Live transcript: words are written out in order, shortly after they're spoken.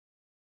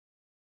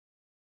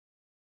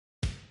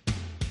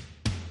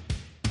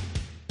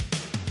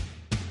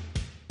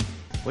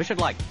We should,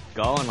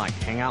 go and,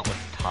 hang out with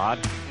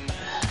Todd.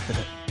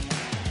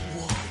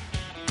 Whoa.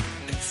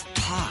 It's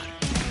Todd.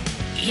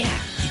 Yeah.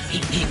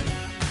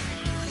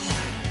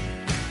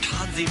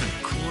 Todd's even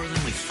cooler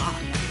than we thought.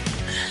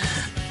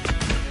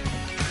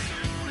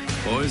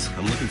 Boys,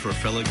 I'm looking for a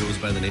fella who goes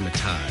by the name of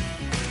Todd.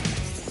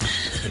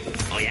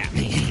 Oh, yeah.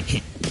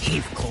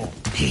 He's cool.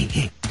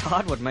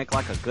 Todd would make,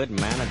 a good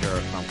manager or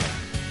something.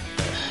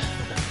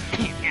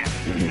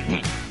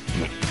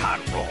 Todd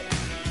roll.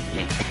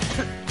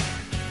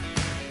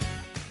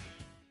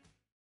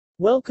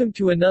 Welcome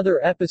to another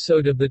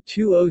episode of the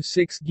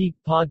 206 Geek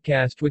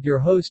Podcast with your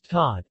host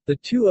Todd, the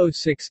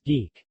 206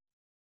 Geek.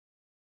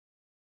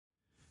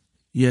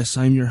 Yes,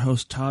 I'm your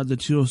host Todd, the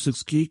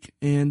 206 Geek,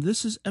 and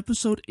this is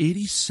episode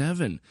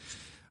 87.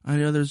 I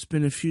know there's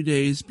been a few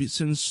days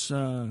since,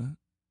 I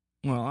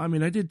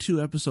did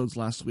 2 episodes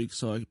last week,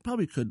 so I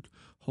probably could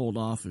hold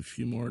off a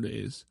few more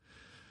days.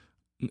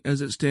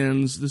 As it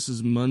stands, this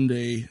is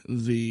Monday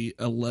the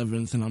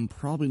 11th, and I'm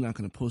probably not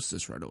going to post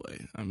this right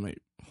away. I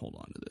might hold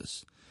on to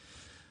this.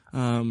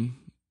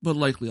 But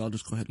likely I'll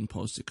just go ahead and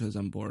post it because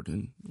I'm bored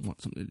and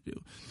want something to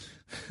do.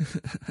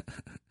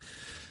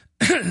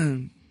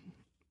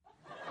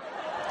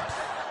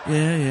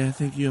 Yeah,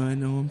 thank you. I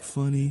know I'm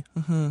funny.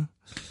 I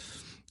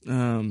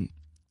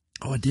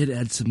did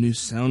add some new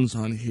sounds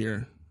on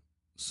here.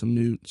 Some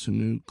new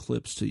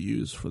clips to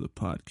use for the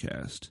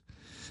podcast.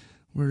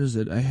 Where is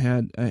it? I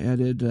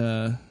added,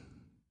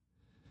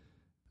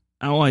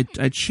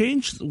 I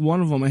changed one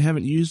of them. I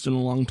haven't used in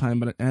a long time,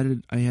 but I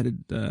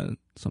added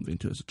something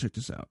to it. So check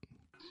this out.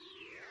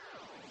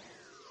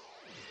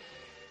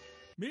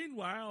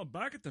 Meanwhile,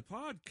 back at the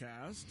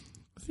podcast.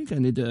 I think I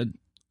need to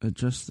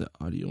adjust the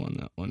audio on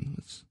that one.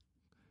 It's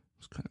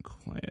kind of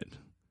quiet.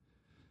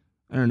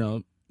 I don't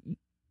know.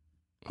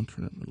 I'll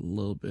turn it up a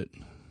little bit.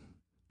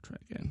 Try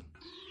again.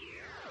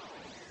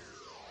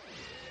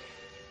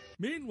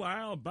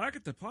 Meanwhile, back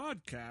at the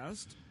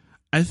podcast.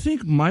 I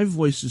think my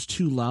voice is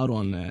too loud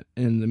on that,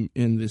 and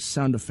the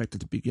sound effect at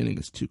the beginning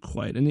is too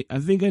quiet. And I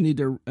think I need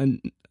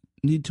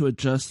to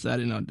adjust that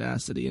in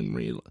Audacity and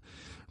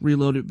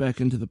reload it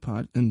back into the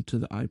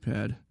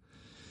iPad.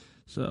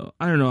 So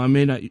I don't know. I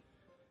may not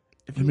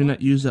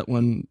use that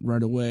one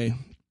right away.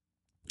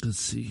 Let's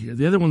see here.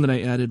 The other one that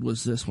I added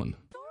was this one.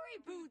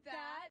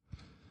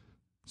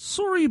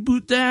 Sorry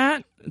about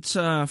that. It's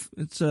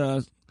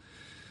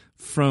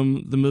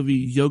from the movie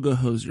Yoga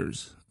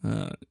Hosers,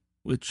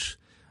 which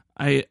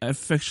I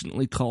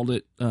affectionately called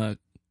it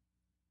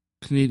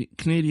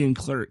Canadian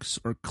Clerks,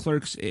 or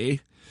Clerks A,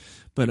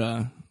 but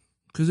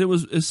because it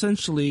was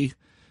essentially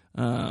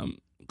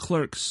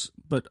Clerks,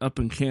 but up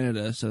in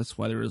Canada, so that's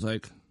why there was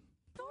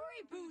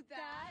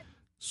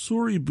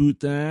Sorry about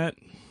that.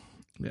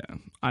 Yeah,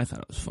 I thought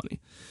it was funny.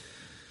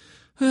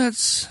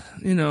 That's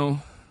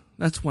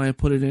why I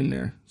put it in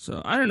there.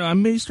 So I don't know. I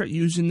may start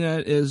using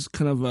that as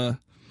kind of a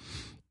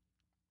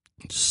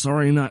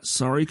sorry, not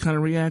sorry kind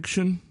of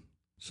reaction.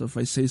 So if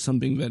I say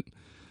something that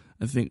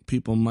I think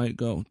people might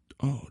go,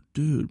 "Oh,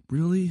 dude,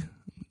 really?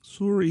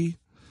 Sorry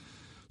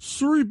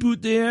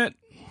about that."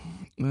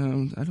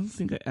 I don't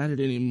think I added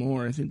any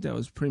more. I think that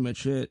was pretty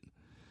much it.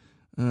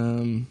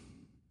 Todd,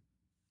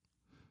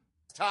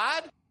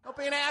 don't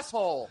be an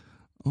asshole.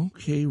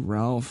 Okay,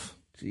 Ralph.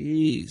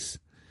 Jeez.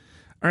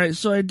 All right,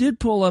 so I did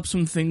pull up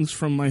some things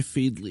from my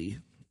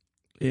Feedly.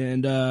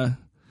 And,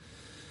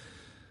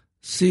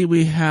 see,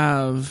 we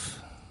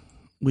have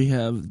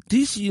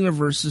DC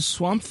Universe's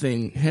Swamp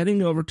Thing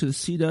heading over to the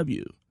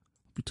CW. We'll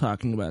be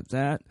talking about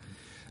that.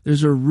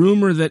 There's a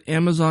rumor that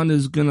Amazon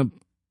is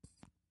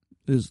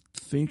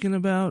thinking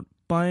about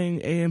buying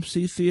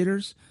AMC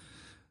Theaters.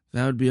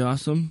 That would be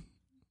awesome.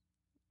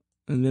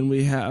 And then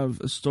we have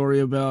a story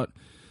about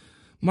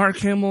Mark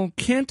Hamill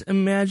can't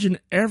imagine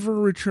ever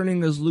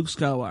returning as Luke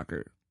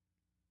Skywalker.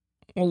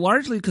 Well,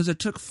 largely because it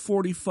took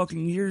 40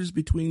 fucking years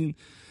between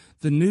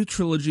the new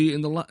trilogy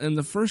and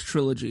the first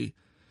trilogy.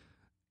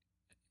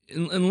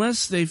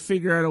 Unless they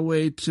figure out a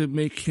way to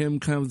make him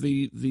kind of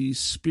the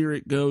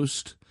spirit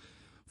ghost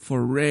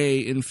for Rey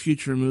in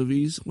future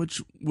movies,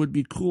 which would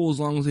be cool as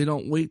long as they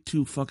don't wait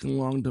too fucking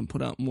long to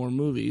put out more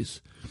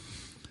movies.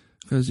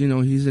 Because,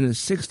 he's in his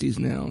 60s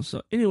now.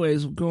 So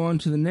anyways, we'll go on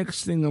to the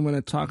next thing I'm going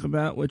to talk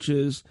about, which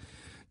is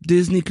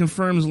Disney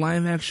confirms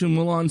live-action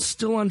Mulan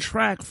still on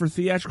track for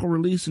theatrical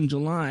release in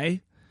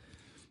July.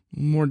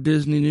 More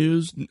Disney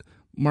news.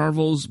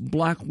 Marvel's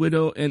Black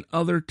Widow and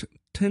other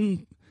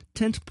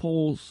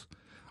tentpoles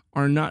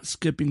are not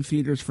skipping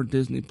theaters for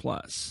Disney+.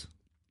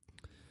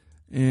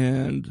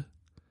 And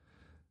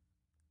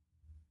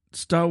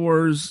Star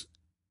Wars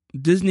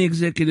Disney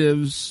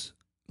executives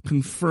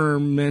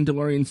confirm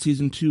Mandalorian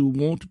Season 2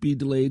 won't be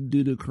delayed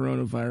due to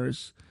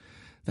coronavirus.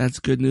 That's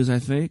good news, I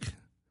think.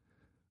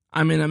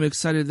 I mean, I'm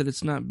excited that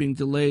it's not being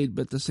delayed,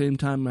 but at the same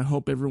time, I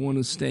hope everyone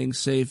is staying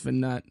safe and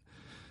not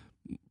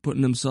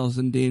putting themselves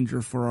in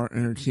danger for our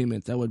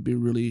entertainment. That would be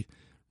really,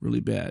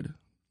 really bad.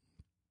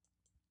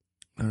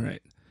 All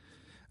right.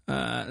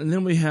 And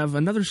then we have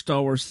another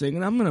Star Wars thing,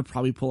 and I'm going to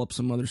probably pull up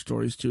some other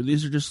stories, too.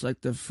 These are just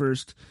like the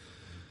first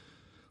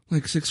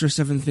like 6 or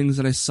 7 things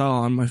that I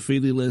saw on my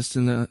Feedly list,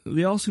 and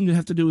they all seem to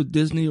have to do with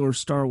Disney or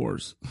Star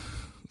Wars.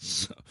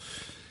 So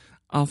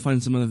I'll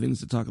find some other things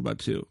to talk about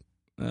too.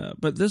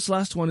 But this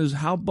last one is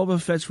how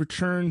Boba Fett's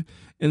return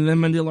in The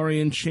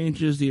Mandalorian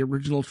changes the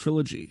original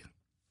trilogy.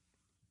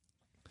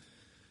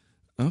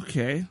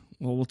 Okay,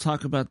 well, we'll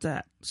talk about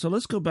that. So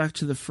let's go back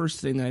to the first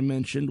thing I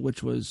mentioned,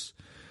 which was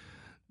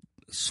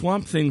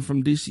Swamp Thing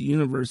from DC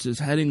Universe is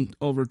heading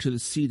over to the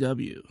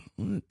CW.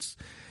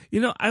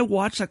 I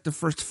watched like the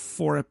first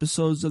 4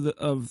 episodes of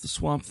the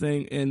Swamp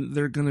Thing, and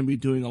they're going to be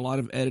doing a lot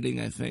of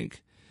editing, I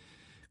think,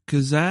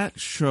 because that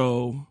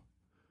show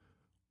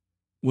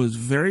was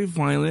very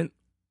violent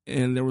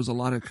and there was a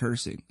lot of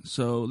cursing.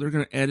 So they're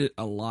going to edit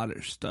a lot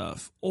of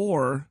stuff,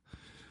 or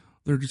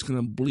they're just going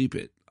to bleep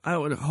it. I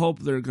would hope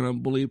they're going to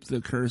bleep the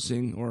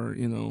cursing, or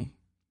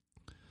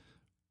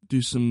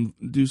do some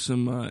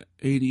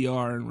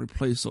ADR and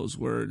replace those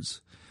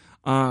words.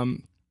 But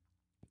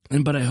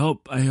I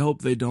hope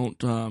they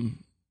don't.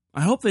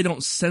 I hope they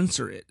don't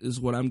censor it. Is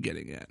what I'm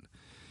getting at.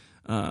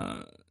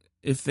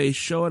 If they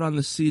show it on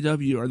the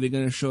CW, are they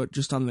going to show it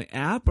just on the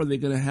app? Or are they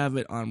going to have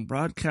it on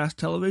broadcast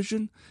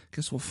television?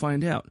 Guess we'll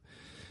find out.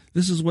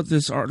 This is what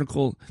this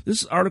article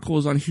is on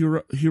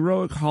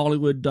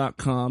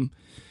heroichollywood.com.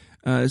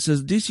 It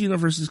says DC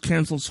Universe's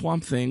canceled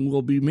Swamp Thing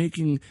will be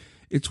making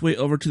its way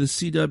over to the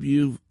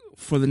CW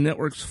for the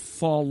network's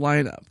fall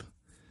lineup.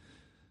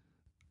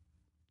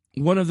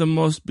 One of the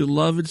most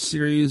beloved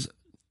series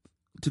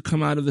to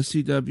come out of the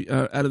CW,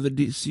 out of the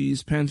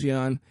DC's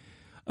pantheon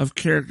of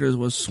characters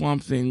was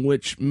Swamp Thing,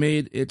 which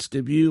made its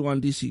debut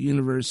on DC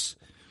Universe,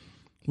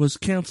 was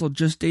canceled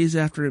just days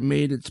after it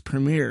made its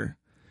premiere.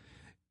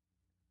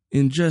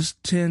 In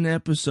just 10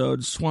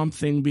 episodes, Swamp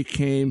Thing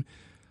became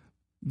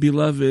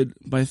beloved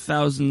by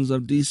thousands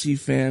of DC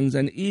fans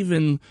and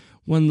even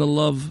won the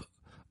love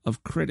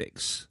of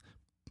critics.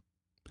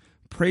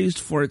 Praised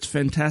for its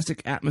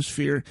fantastic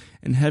atmosphere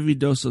and heavy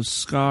dose of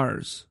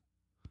scars,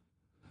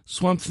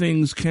 Swamp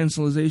Thing's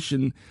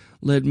cancellation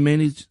led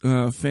many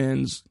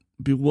fans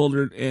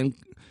bewildered and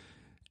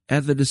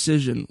at the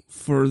decision.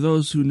 For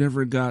those who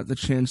never got the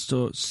chance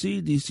to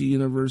see DC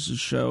Universe's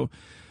show,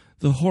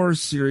 the horror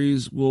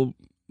series will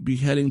be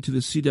heading to the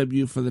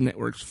CW for the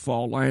network's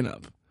fall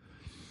lineup.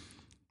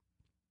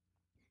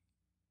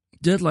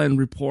 Deadline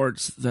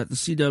reports that the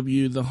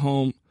CW, the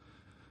home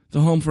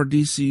for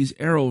DC's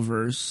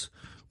Arrowverse,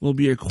 will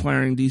be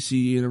acquiring DC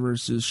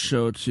Universe's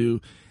show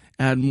to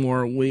add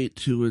more weight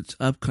to its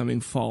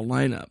upcoming fall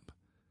lineup.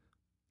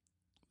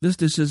 This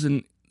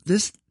decision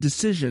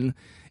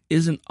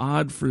isn't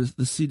odd for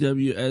the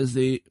CW, as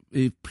they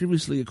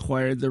previously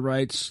acquired the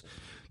rights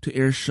to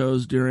air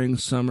shows during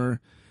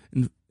summer.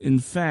 In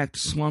fact,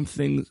 Swamp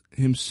Thing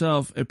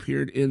himself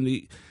appeared in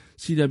the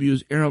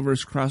CW's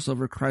Arrowverse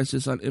crossover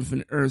Crisis on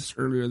Infinite Earths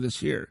earlier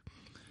this year,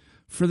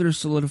 further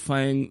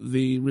solidifying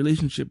the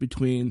relationship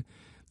between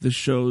the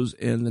shows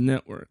and the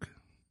network.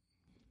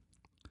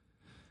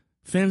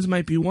 Fans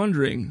might be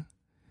wondering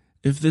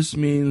if this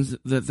means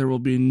that there will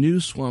be new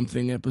Swamp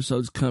Thing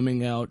episodes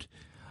coming out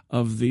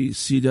of the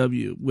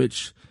CW,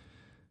 which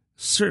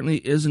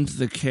certainly isn't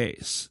the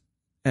case,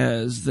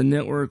 as the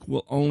network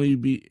will only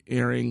be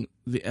airing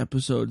the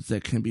episodes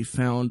that can be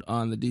found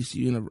on the DC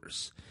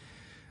Universe.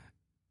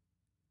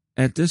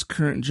 At this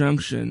current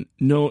junction,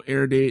 no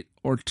air date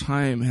or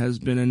time has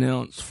been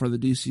announced for the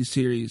DC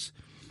series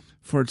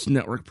for its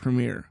network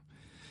premiere.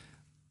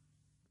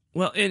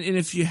 Well, and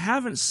if you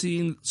haven't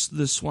seen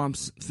the Swamp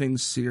Thing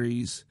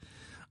series,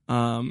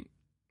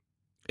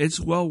 it's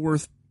well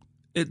worth,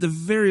 at the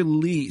very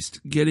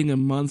least, getting a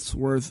month's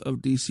worth of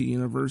DC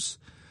Universe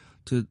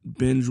to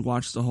binge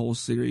watch the whole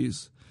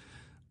series.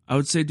 I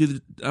would say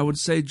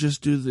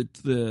just do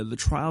the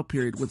trial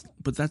period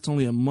but that's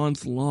only a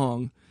month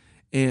long,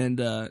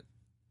 and I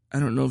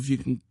don't know if you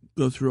can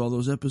go through all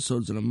those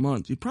episodes in a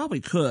month. You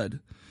probably could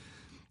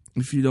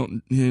if you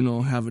don't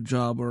have a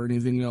job or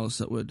anything else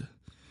that would.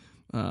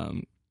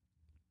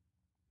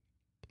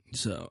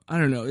 So I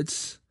don't know.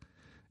 It's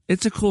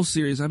a cool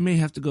series. I may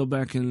have to go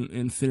back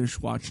and finish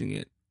watching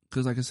it,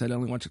 because, like I said, I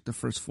only watched the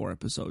first 4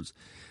 episodes,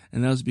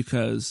 and that was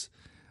because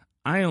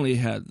I only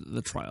had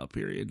the trial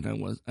period,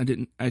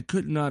 and I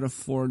could not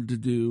afford to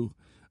do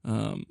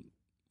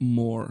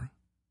more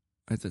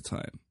at the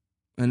time,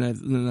 and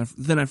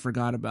then I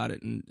forgot about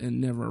it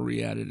and never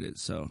re-added it.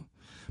 So,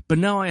 but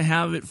now I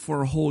have it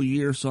for a whole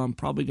year, so I'm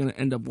probably going to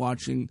end up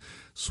watching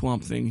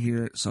Swamp Thing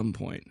here at some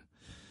point.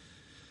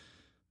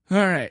 All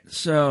right,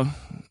 so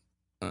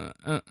yeah,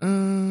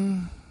 I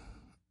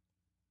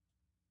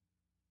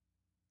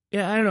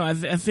don't know. I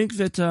think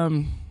that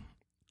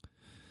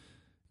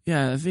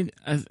I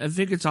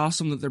think it's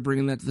awesome that they're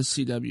bringing that to the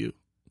CW,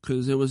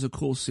 because it was a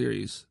cool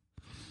series.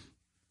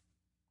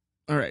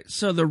 All right,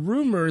 so the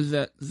rumor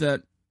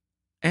that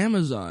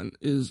Amazon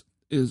is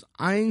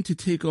eyeing to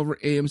take over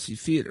AMC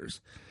Theaters.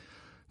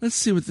 Let's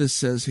see what this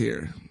says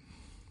here.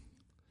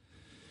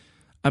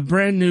 A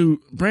brand new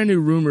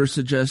rumor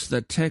suggests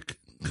that tech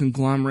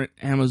conglomerate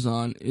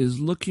Amazon is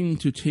looking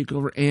to take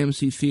over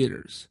AMC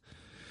Theaters.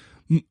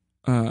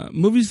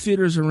 movie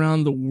theaters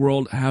around the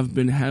world have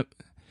been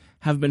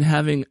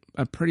having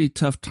a pretty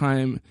tough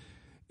time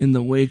in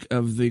the wake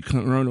of the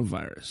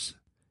coronavirus,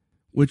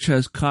 which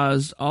has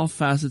caused all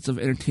facets of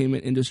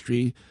entertainment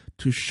industry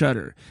to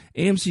shudder.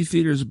 AMC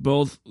Theaters,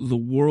 both the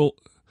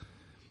world's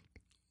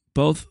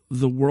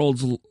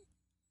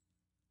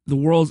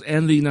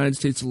and the United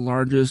States'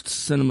 largest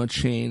cinema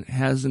chain,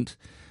 hasn't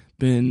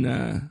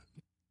been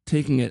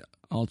taking it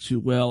all too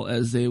well,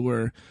 as they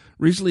were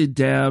recently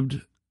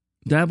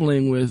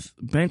dabbling with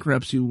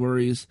bankruptcy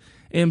worries.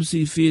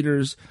 AMC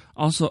Theaters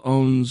also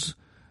owns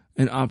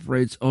and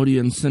operates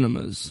Odeon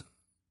Cinemas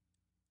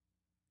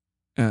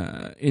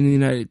in the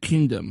United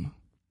Kingdom.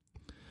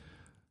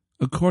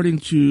 According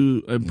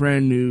to a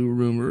brand new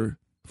rumor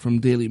from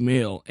Daily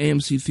Mail,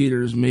 AMC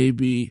Theaters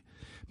may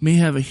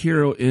have a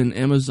hero in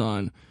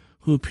Amazon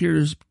who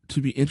appears to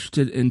be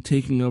interested in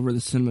taking over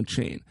the cinema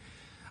chain.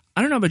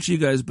 I don't know about you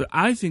guys, but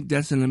I think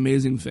that's an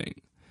amazing thing.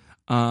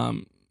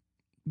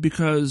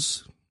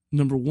 Because,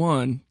 number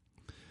one,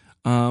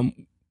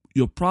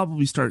 you'll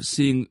probably start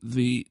seeing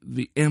the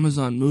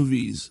Amazon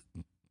movies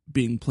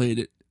being played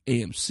at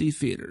AMC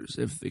Theaters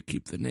if they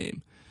keep the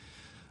name.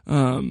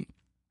 That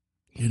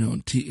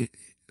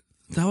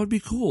would be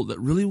cool. That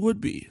really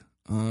would be.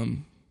 I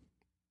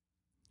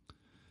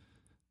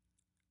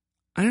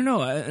don't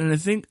know, and I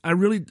think I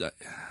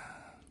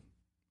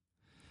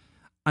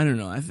don't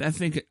know. I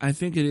think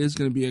it is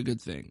going to be a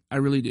good thing. I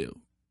really do.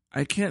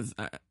 I can't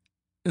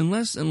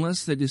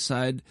unless they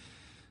decide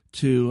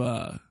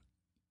to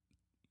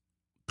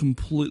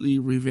completely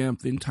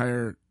revamp the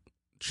entire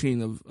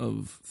chain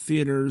of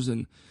theaters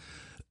and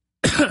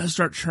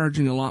start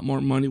charging a lot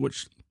more money,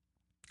 which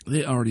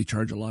they already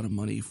charge a lot of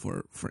money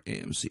for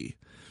AMC.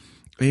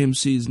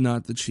 AMC is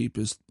not the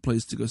cheapest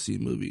place to go see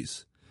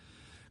movies.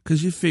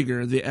 Because you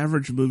figure the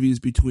average movie is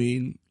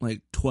between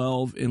like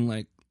 $12 and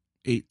like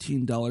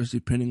 $18,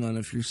 depending on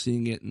if you're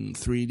seeing it in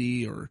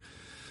 3D or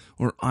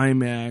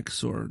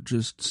IMAX or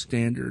just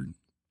standard,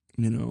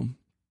 And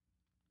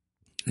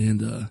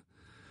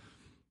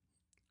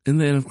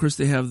then of course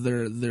they have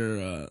their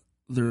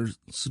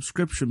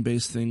subscription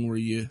based thing where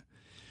you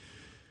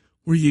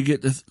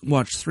get to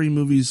watch three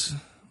movies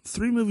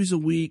a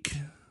week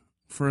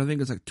for, I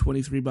think it's like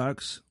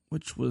 $23,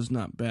 which was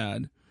not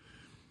bad,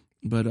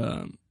 but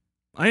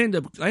I end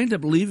up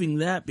leaving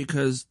that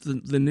because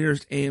the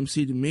nearest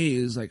AMC to me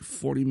is like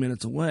 40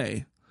 minutes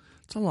away.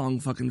 It's a long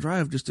fucking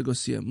drive just to go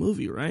see a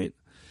movie, right?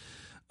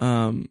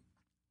 I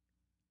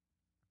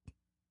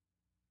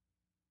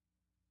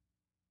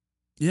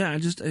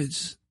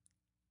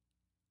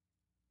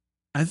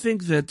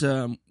think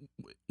that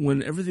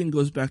when everything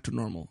goes back to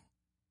normal,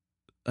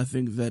 I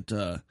think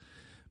that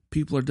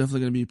people are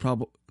definitely going to be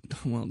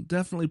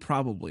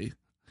probably.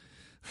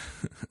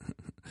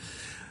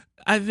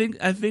 I think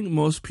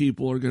most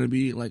people are going to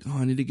be like, oh,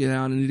 I need to get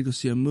out. I need to go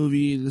see a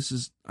movie.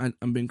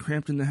 I'm being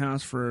cramped in the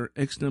house for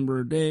X number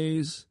of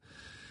days,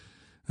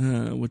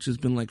 which has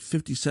been like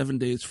 57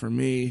 days for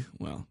me.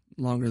 Well,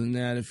 longer than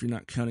that if you're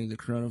not counting the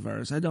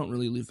coronavirus. I don't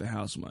really leave the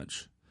house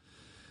much,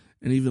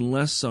 and even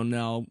less so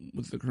now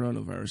with the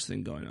coronavirus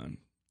thing going on.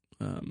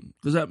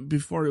 Because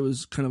before it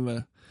was kind of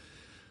a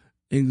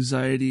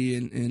anxiety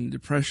and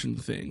depression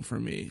thing for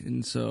me,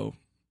 and so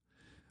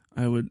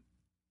I would,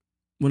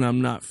 when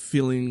I'm not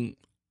feeling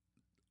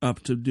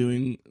up to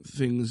doing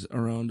things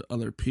around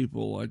other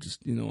people, I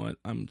just, you know what,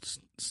 I'm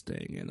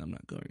staying in. I'm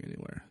not going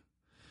anywhere.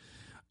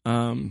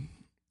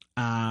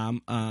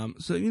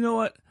 So you know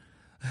what?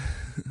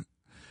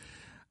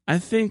 I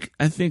think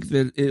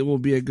that it will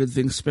be a good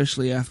thing,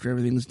 especially after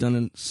everything's done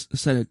and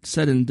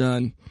said and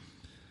done.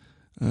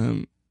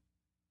 I'm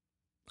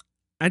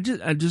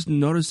just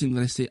noticing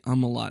that I say a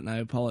lot, and I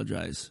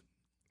apologize.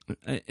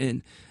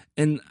 And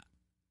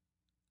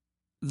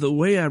the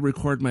way I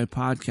record my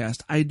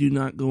podcast, I do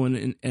not go in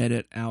and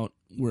edit out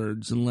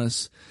words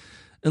unless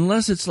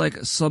it's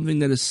like something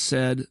that is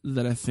said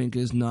that I think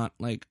is not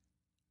like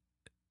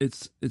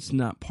it's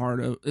not part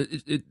of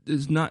it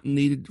is not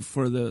needed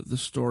for the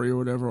story or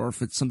whatever, or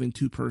if it's something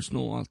too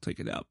personal, I'll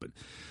take it out. But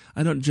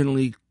I don't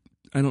generally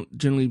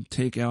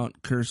take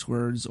out curse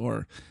words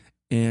or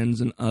ands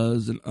and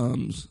uhs and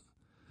ums.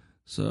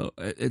 So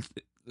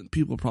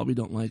people probably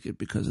don't like it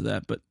because of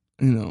that. But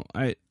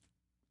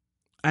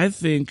I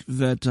think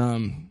that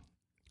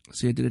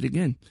see, I did it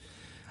again.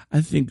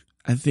 I think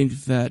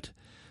that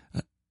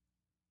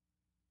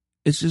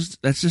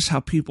that's just how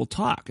people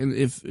talk, and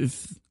if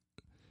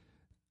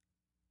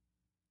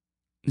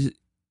you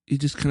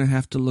just kind of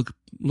have to look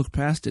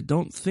past it.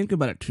 Don't think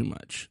about it too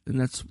much, and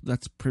that's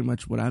pretty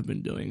much what I've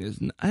been doing. Is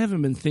I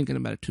haven't been thinking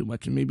about it too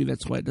much, and maybe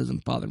that's why it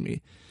doesn't bother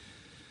me.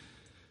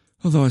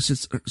 Although I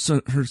just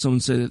heard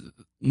someone say that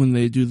when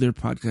they do their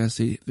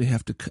podcast, they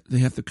have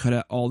to cut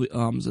out all the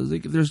ums. I was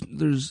like,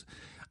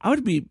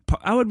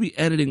 I would be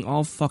editing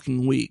all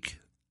fucking week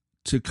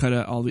to cut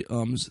out all the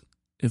ums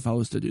if I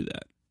was to do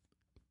that.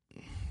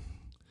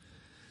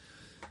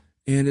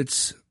 And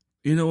it's,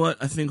 you know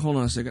what? I think, hold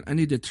on a second. I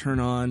need to turn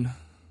on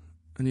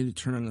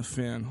the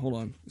fan. Hold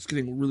on. It's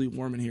getting really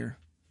warm in here.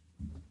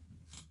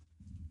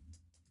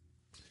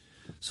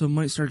 So it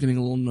might start getting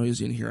a little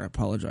noisy in here. I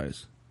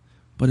apologize.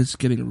 But it's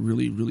getting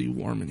really, really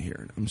warm in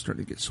here. I'm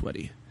starting to get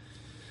sweaty.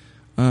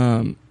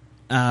 All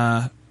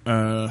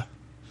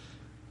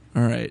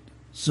right.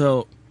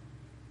 So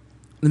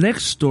the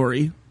next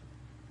story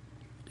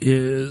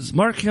is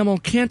Mark Hamill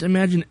can't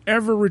imagine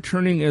ever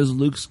returning as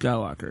Luke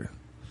Skywalker.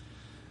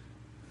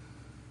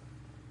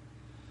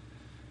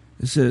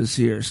 It says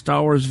here,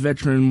 Star Wars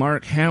veteran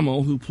Mark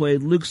Hamill, who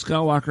played Luke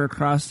Skywalker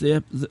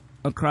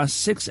across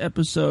 6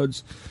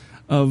 episodes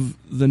of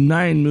the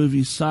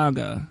 9-movie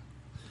saga,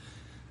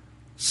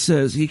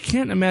 says he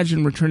can't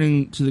imagine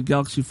returning to the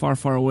galaxy far,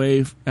 far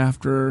away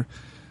after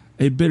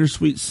a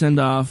bittersweet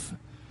send-off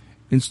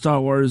in Star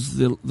Wars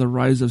The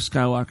Rise of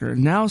Skywalker.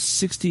 Now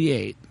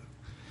 68,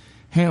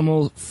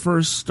 Hamill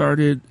first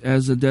started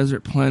as a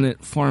desert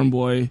planet farm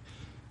boy,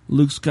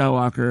 Luke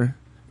Skywalker,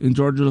 in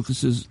George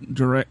Lucas's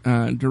directed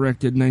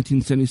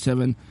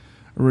 1977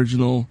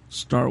 original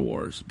Star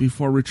Wars,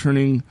 before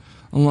returning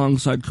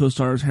alongside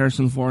co-stars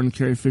Harrison Ford and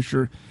Carrie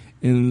Fisher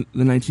in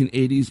the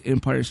 1980s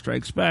Empire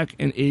Strikes Back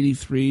and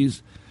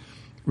 83's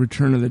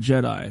Return of the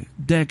Jedi.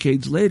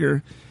 Decades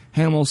later,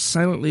 Hamill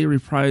silently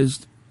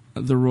reprised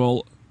the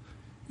role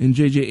in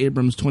J.J.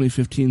 Abrams'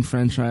 2015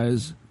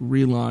 franchise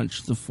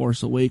relaunch, The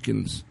Force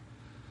Awakens,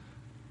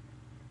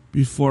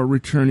 before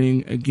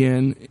returning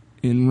again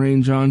in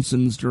Rian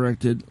Johnson's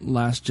directed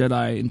Last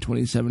Jedi in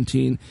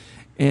 2017,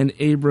 and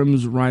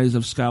Abrams' Rise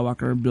of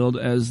Skywalker, billed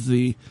as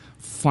the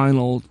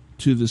final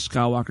to the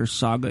Skywalker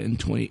saga in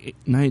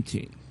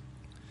 2019.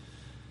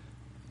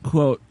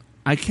 Quote,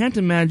 I can't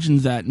imagine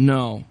that,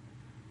 no.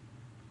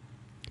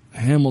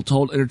 Hamill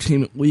told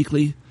Entertainment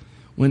Weekly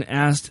when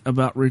asked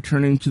about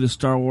returning to the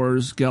Star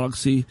Wars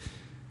galaxy,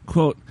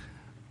 quote,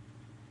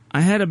 I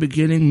had a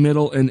beginning,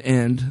 middle, and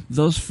end.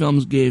 Those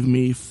films gave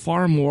me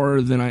far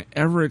more than I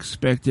ever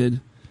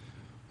expected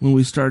when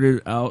we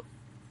started out,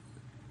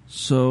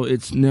 so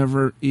it's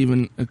never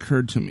even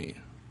occurred to me,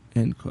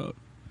 end quote.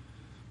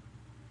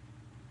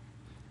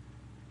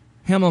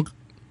 Hamill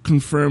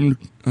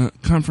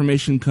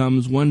confirmation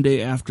comes one day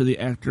after the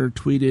actor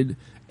tweeted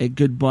a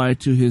goodbye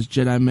to his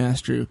Jedi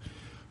Master,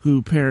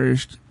 who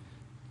perished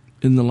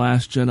in The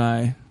Last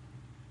Jedi,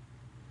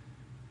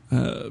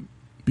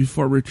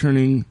 before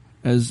returning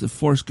as the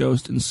Force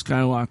Ghost in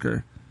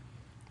Skywalker.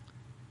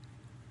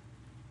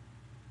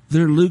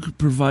 There, Luke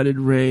provided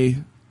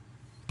Rey,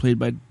 played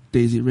by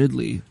Daisy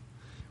Ridley,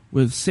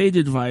 with sage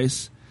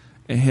advice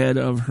ahead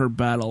of her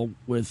battle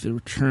with the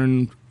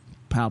returned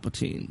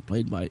Palpatine,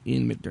 played by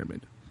Ian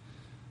McDiarmid.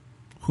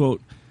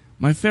 Quote,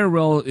 my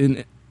farewell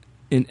in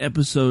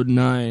Episode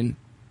 9,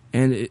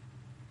 and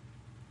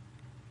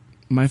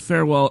my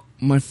farewell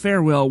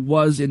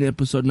was in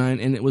Episode 9,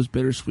 and it was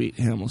bittersweet,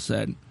 Hamill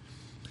said.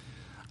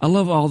 I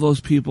love all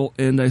those people,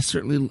 and I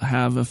certainly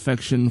have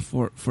affection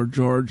for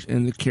George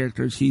and the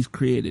characters he's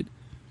created.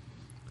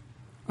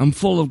 I'm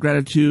full of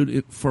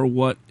gratitude for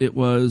what it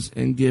was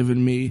and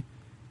given me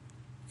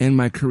and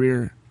my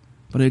career,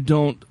 but I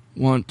don't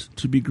want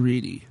to be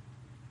greedy.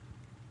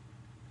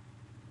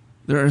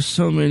 There are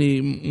so many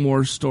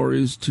more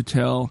stories to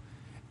tell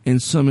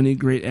and so many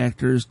great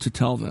actors to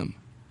tell them.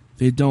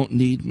 They don't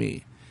need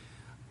me.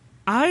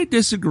 I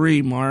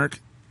disagree,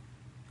 Mark.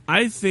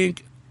 I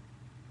think...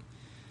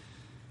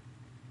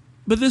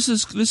 But this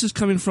is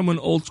coming from an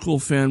old school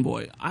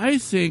fanboy. I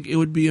think it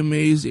would be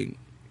amazing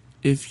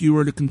if you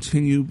were to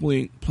continue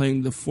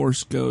playing the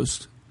Force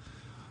Ghost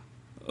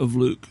of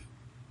Luke.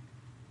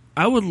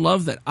 I would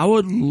love that. I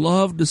would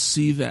love to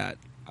see that.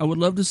 I would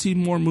love to see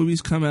more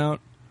movies come out.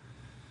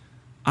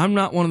 I'm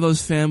not one of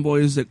those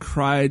fanboys that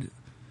cried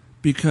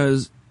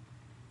because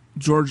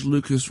George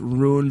Lucas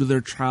ruined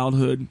their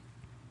childhood.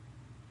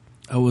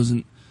 I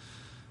wasn't.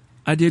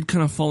 I did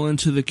kind of fall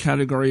into the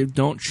category of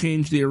don't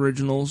change the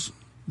originals.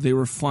 They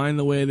were fine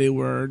the way they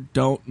were.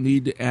 Don't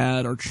need to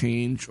add or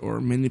change or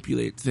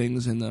manipulate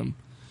things in them.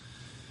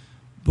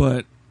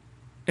 But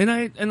and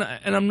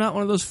I'm not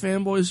one of those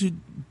fanboys who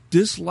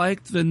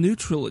disliked the new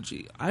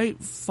trilogy. I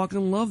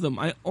fucking love them.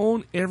 I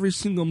own every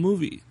single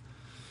movie.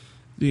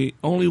 The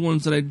only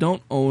ones that I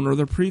don't own are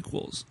the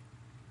prequels.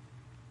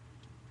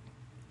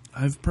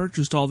 I've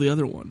purchased all the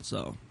other ones,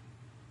 so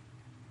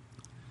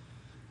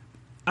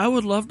I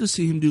would love to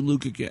see him do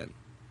Luke again.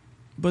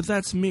 But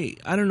that's me.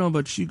 I don't know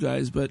about you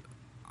guys, but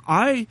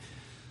I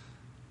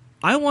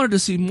wanted to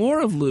see more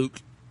of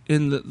Luke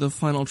in the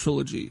final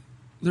trilogy.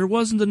 There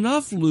wasn't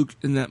enough Luke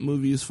in that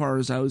movie as far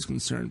as I was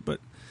concerned, but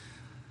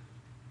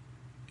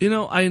you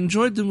know, I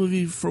enjoyed the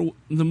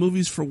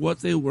movies for what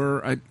they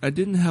were. I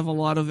didn't have a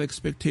lot of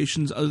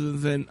expectations other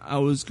than I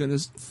was going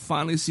to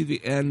finally see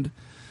the end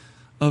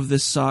of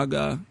this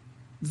saga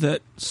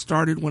that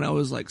started when I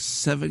was like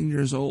 7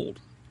 years old.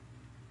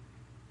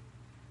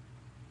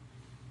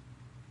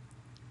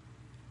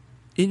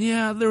 And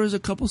yeah, there was a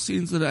couple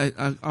scenes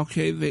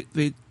that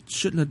they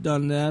shouldn't have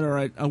done that, or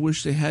I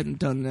wish they hadn't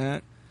done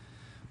that.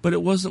 But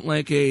it wasn't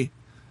like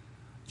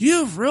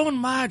you've ruined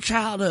my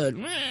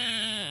childhood.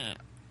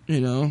 You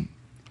know?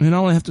 And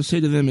all I have to say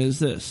to them is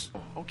this.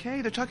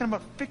 Okay, they're talking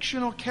about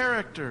fictional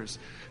characters.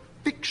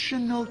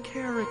 fictional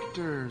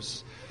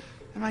characters.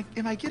 Am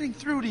I getting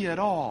through to you at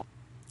all?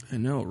 I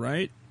know,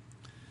 right?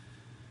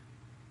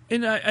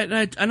 And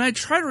I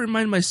try to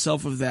remind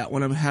myself of that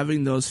when I'm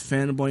having those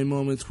fanboy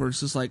moments where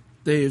it's just like,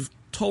 they've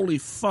totally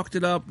fucked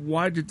it up.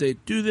 Why did they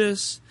do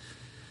this?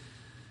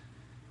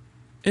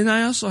 And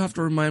I also have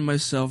to remind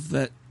myself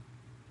that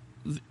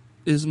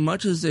as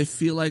much as they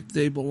feel like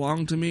they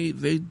belong to me,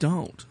 they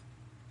don't.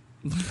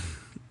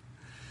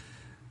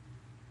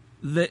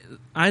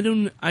 I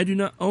do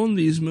not own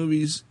these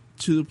movies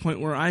to the point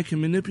where I can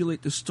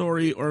manipulate the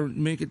story or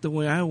make it the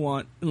way I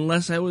want,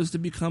 unless I was to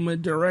become a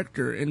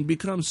director and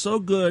become so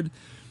good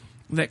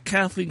that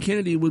Kathleen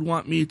Kennedy would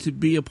want me to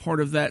be a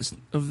part of that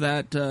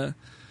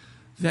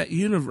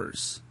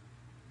universe.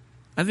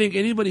 I think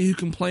anybody who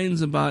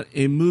complains about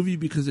a movie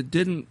because it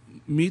didn't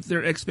meet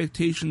their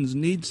expectations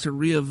needs to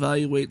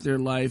reevaluate their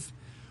life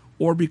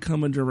or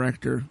become a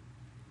director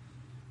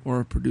or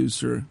a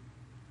producer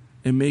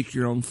and make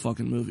your own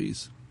fucking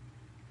movies.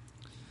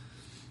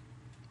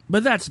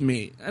 But that's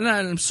me. And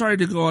I'm sorry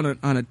to go on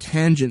a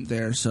tangent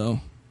there, so.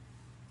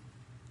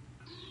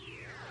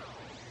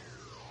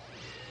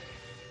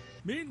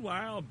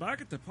 Meanwhile,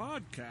 back at the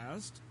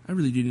podcast. I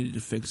really do need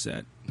to fix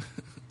that.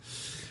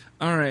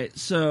 All right,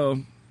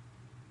 so.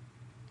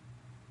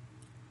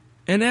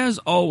 And as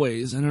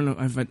always, I don't know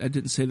if I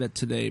didn't say that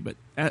today, but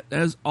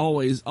as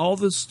always, all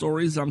the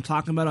stories I'm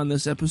talking about on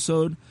this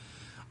episode,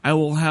 I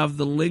will have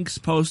the links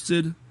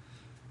posted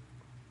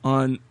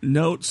on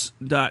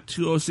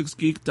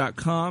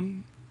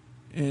notes.206geek.com,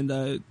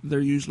 and they're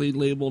usually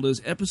labeled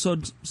as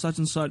episode such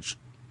and such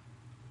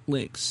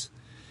links.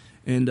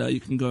 And you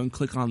can go and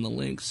click on the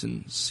links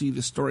and see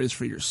the stories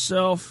for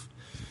yourself.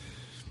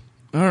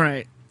 All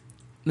right.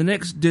 The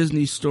next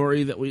Disney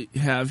story that we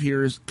have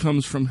here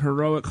comes from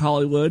Heroic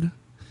Hollywood.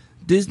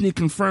 Disney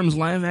confirms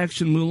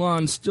live-action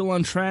Mulan still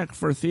on track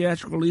for a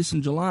theatrical release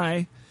in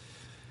July.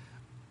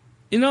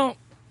 You know,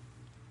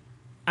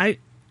 I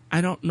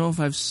don't know if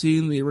I've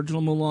seen the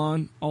original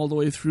Mulan all the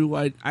way through.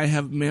 I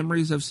have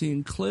memories of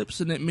seeing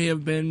clips, and it may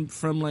have been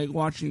from like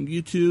watching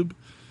YouTube.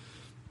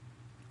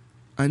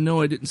 I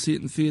know I didn't see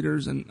it in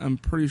theaters, and I'm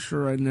pretty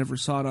sure I never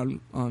saw it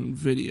on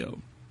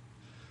video,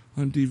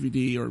 on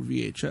DVD or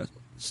VHS.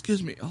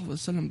 Excuse me, all of a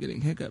sudden I'm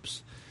getting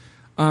hiccups.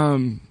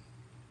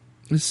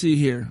 Let's see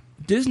here.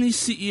 Disney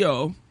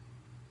CEO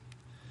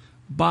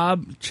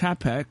Bob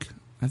Chapek,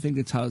 I think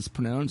that's how it's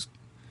pronounced,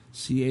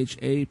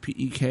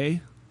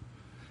 Chapek,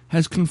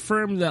 has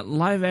confirmed that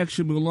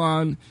live-action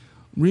Mulan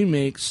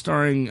remake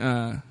starring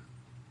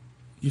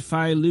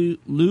Yifei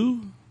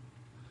Liu,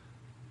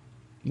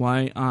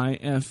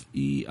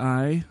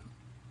 Yifei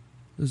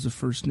is the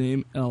first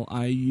name,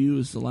 Liu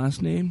is the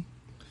last name,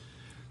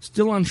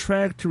 still on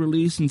track to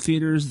release in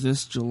theaters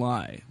this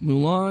July.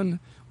 Mulan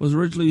was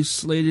originally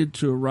slated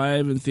to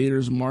arrive in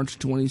theaters March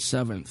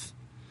 27th.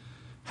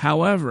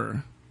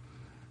 However,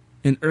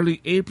 in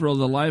early April,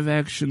 the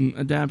live-action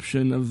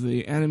adaptation of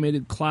the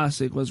animated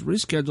classic was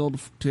rescheduled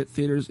to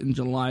theaters on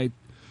July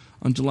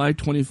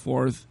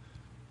 24th,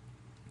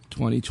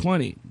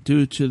 2020,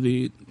 due to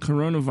the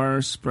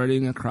coronavirus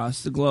spreading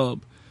across the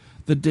globe.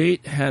 The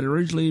date had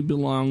originally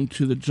belonged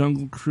to The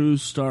Jungle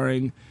Cruise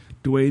starring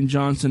Dwayne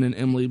Johnson and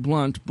Emily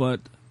Blunt,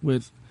 but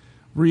with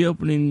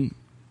the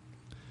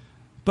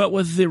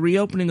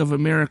reopening of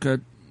America,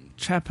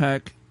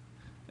 Chapek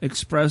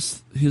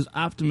expressed his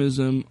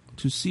optimism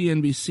to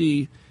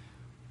CNBC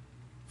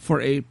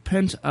for a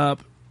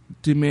pent-up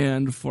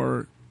demand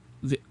from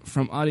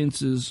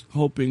audiences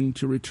hoping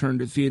to return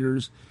to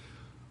theaters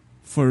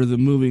for the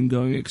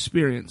moving-going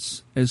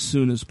experience as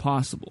soon as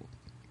possible.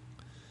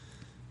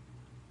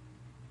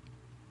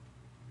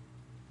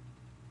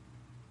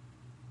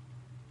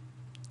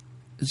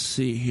 Let's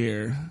see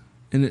here.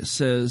 And it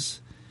says,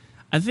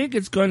 I think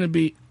it's going to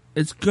be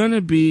a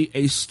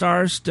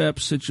stair-step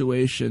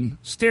situation.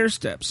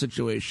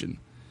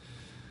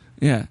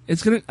 Yeah, I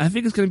think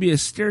it's going to be a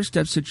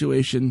stair-step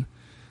situation,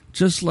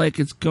 just like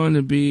it's going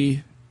to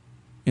be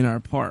in our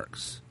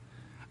parks.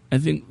 I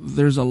think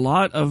there's a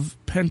lot of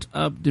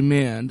pent-up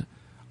demand.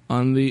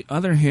 On the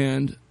other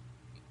hand,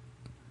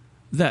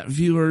 that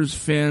viewers,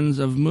 fans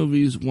of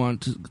movies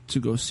want to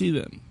go see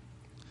them.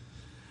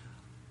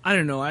 I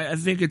don't know. I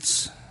think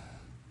it's...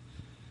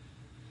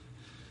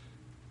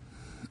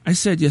 I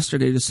said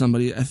yesterday to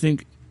somebody, I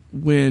think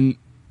when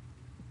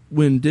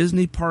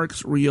Disney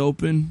parks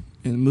reopen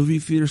and movie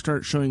theaters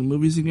start showing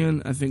movies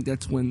again, I think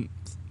that's when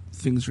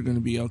things are going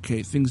to be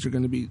okay. Things are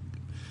going to be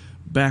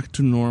back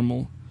to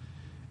normal.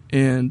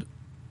 And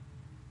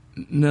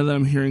now that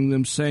I'm hearing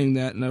them saying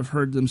that, and I've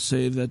heard them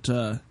say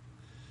that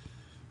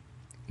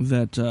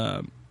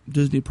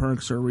Disney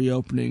parks are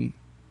reopening,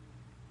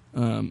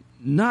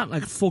 not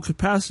like full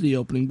capacity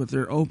opening, but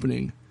they're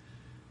opening.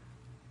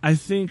 I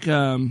think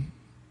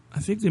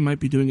they might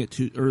be doing it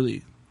too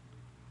early.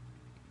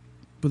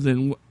 But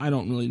then I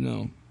don't really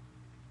know.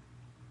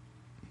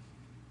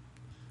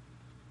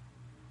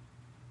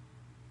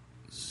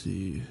 Let's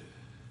see.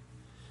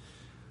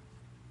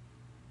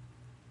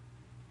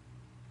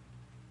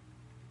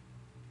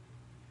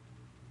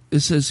 it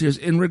says here,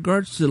 in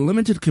regards to the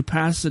limited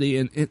capacity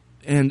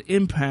and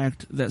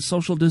impact that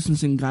social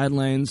distancing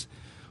guidelines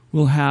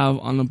will have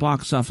on the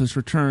box office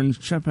returns,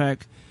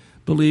 Chepak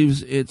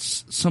believes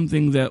it's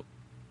something that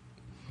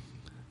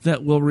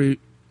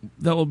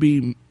will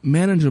be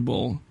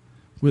manageable,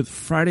 with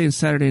Friday and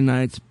Saturday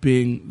nights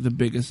being the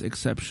biggest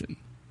exception.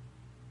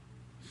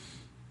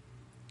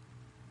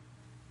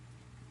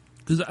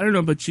 Because I don't know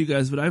about you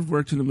guys, but I've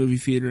worked in a movie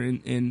theater,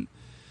 and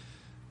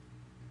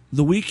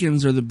the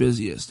weekends are the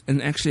busiest.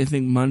 And actually, I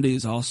think Monday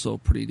is also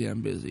pretty damn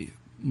busy.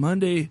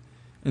 Monday,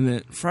 and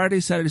then Friday,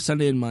 Saturday,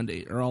 Sunday, and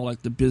Monday are all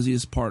like the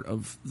busiest part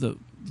of the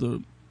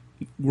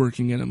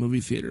working in a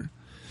movie theater.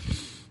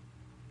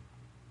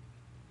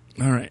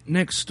 All right,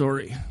 next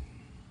story.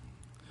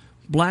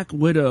 Black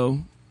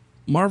Widow,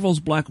 Marvel's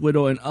Black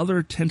Widow, and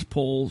other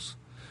tentpoles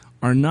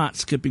are not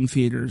skipping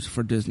theaters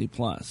for Disney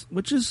Plus,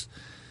 which is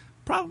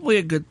probably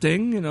a good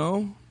thing, you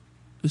know,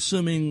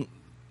 assuming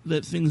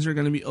that things are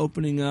going to be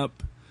opening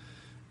up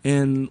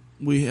and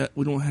we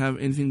don't have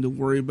anything to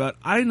worry about.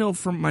 I know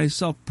for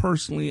myself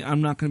personally,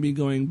 I'm not going to be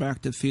going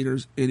back to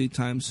theaters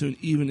anytime soon,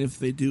 even if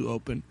they do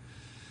open,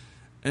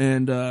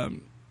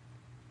 and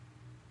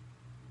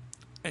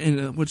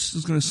which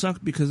is going to suck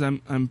because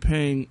I'm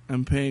paying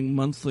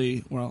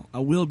monthly. Well, I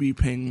will be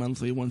paying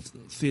monthly once the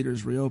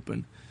theaters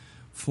reopen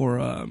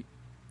for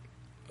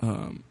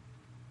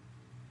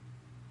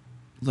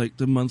like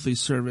the monthly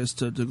service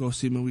to go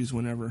see movies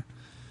whenever,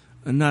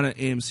 and not at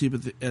AMC,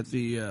 but at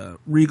the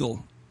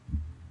Regal.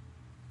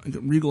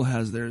 Regal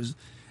has theirs,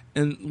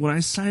 and when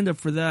I signed up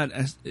for that,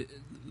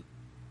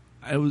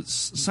 I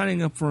was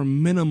signing up for a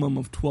minimum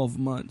of 12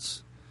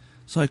 months,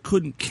 so I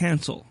couldn't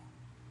cancel.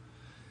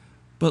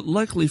 But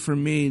luckily for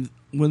me,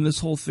 when this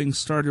whole thing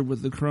started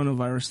with the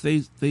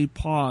coronavirus, they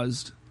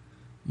paused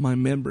my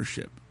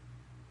membership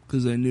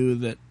because they knew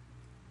that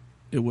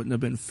it wouldn't have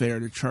been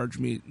fair to charge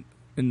me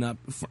and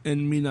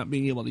me not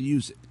being able to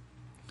use it.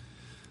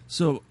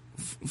 So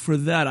for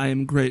that, I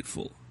am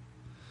grateful.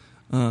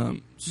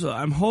 So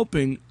I'm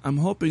hoping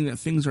that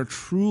things are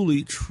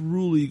truly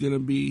going to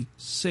be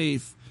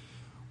safe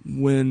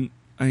when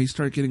I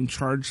start getting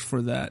charged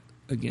for that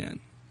again.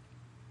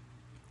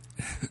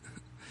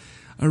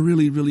 I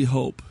really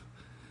hope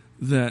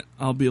that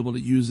I'll be able to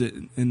use it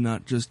and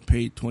not just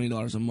pay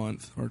 $20 a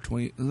month or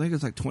I think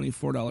it's like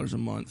 $24 a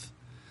month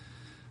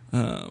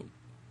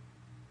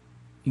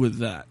with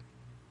that.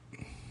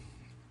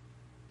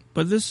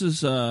 But this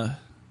is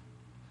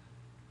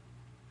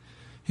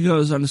he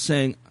goes on to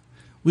saying,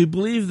 we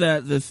believe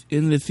that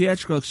in the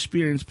theatrical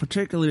experience,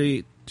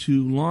 particularly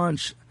to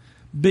launch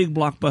big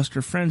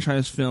blockbuster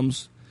franchise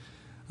films,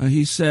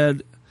 he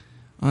said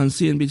on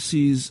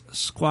CNBC's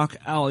Squawk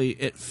Alley,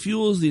 it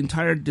fuels the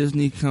entire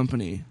Disney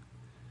company,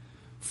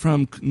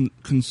 from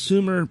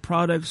consumer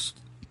products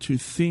to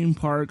theme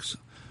parks,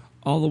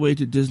 all the way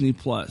to Disney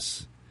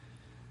Plus.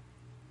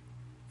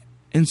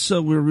 And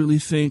so we really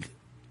think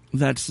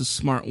that's the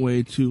smart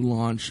way to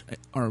launch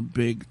our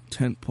big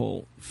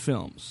tentpole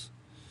films.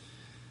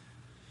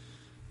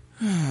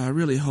 I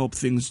really hope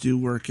things do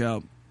work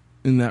out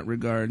in that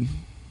regard.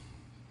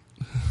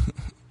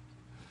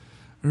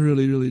 I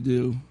really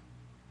do.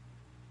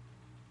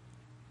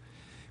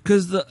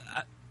 Because the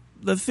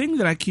thing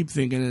that I keep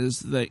thinking is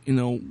that, you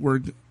know,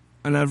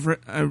 I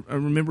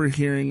remember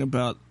hearing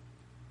about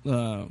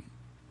the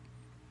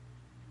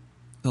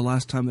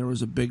last time there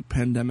was a big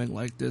pandemic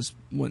like this,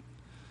 like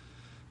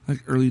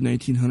early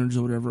 1900s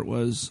or whatever it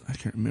was. I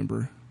can't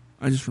remember.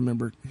 I just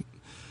remember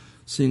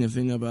seeing a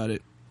thing about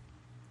it.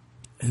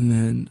 And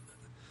then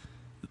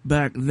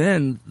back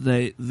then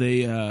they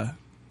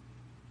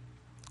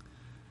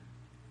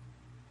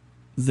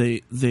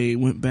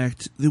went back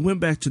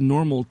to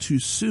normal too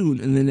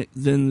soon, and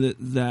then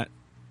that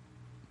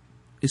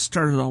it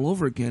started all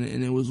over again,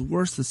 and it was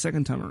worse the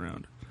second time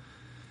around.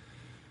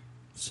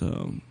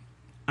 So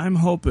I'm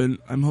hoping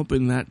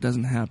that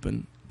doesn't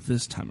happen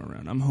this time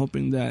around. I'm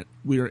hoping that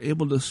we are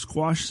able to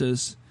squash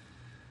this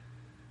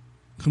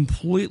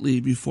completely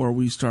before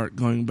we start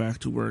going back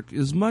to work.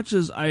 As much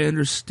as I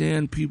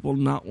understand people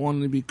not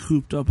wanting to be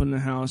cooped up in the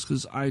house,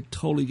 because I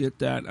totally get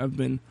that. I've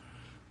been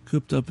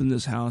cooped up in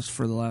this house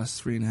for the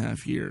last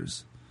 3.5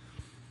 years.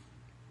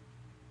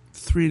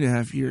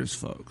 3.5 years,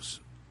 folks.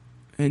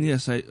 And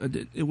yes, I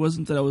did. It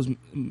wasn't that I was...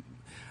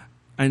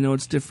 I know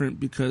it's different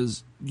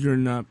because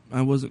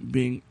I wasn't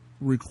being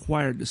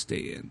required to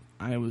stay in.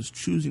 I was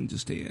choosing to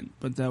stay in.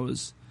 But that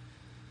was...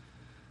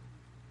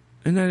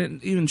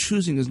 And even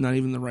choosing is not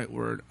even the right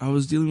word. I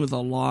was dealing with a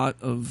lot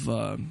of,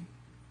 I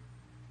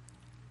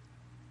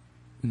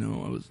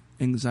was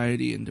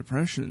anxiety and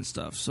depression and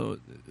stuff. So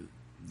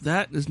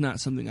that is not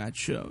something I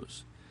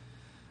chose.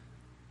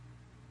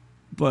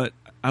 But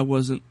I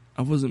wasn't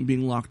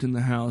being locked in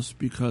the house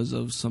because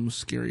of some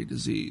scary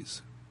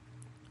disease.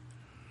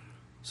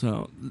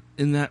 So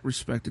in that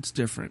respect, it's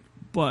different.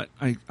 But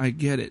I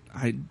get it.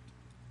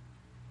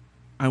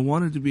 I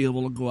wanted to be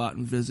able to go out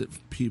and visit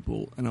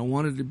people, and I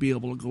wanted to be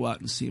able to go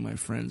out and see my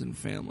friends and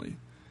family.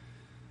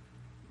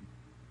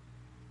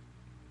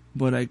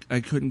 But I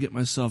couldn't get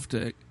myself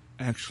to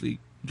actually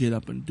get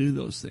up and do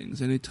those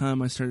things.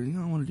 Anytime I started,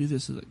 I want to do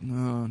this, it's like,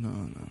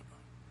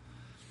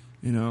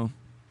 no.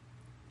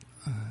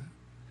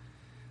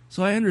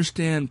 So I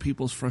understand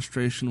people's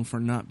frustration for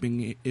not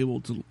being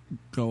able to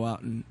go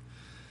out and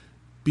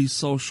be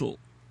social.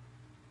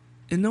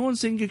 And no one's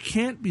saying you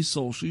can't be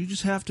social. You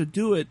just have to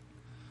do it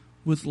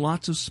with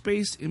lots of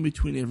space in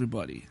between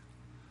everybody.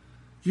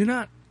 You're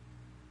not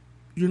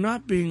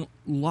being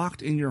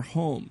locked in your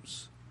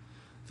homes.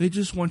 They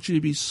just want you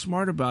to be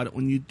smart about it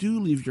when you do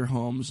leave your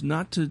homes,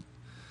 not to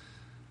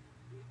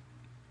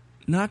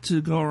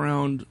go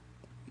around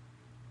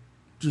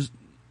just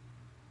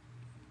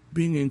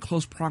being in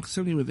close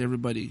proximity with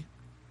everybody.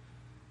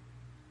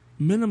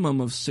 Minimum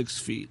of 6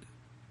 feet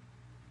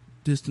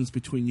distance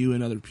between you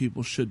and other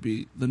people should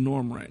be the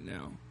norm right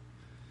now.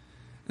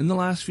 And the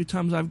last few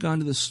times I've gone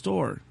to the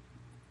store,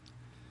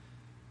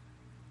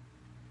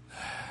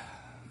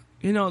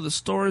 the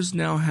stores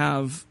now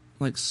have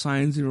like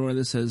signs everywhere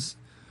that says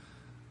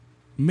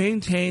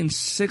maintain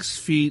 6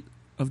 feet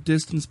of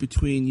distance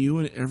between you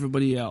and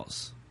everybody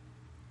else.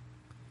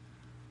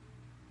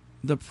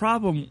 The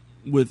problem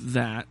with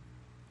that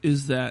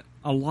is that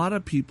a lot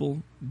of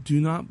people do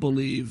not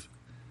believe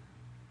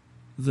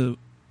the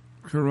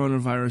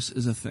coronavirus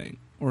is a thing,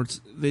 or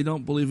they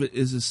don't believe it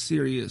is as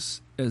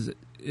serious as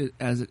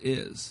it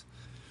is.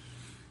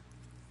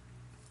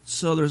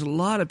 So there's a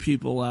lot of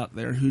people out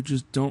there who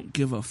just don't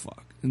give a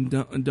fuck and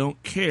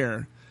don't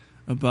care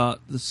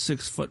about the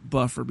 6 foot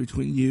buffer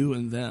between you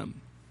and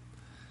them.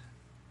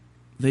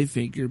 They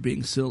think you're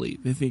being silly.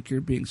 They think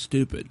you're being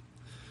stupid.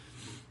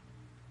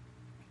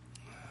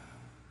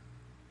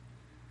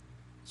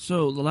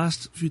 So the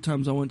last few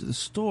times I went to the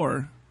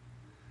store,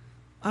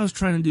 I was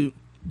trying to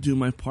do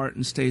my part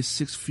and stay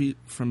 6 feet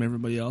from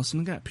everybody else,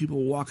 and I got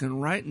people walking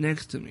right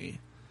next to me.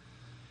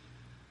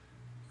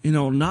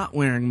 Not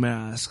wearing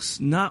masks,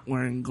 not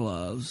wearing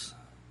gloves,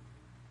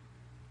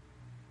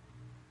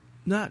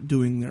 not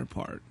doing their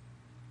part.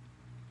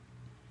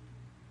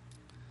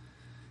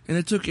 And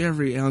it took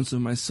every ounce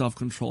of my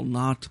self-control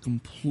not to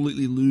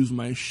completely lose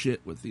my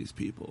shit with these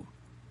people.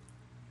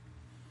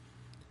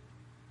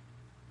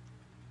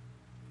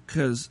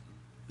 Because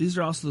these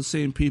are also the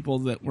same people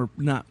that were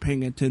not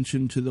paying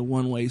attention to the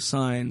one-way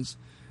signs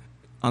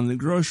on the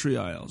grocery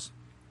aisles.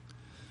 I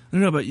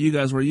don't know about you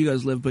guys, where you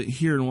guys live, but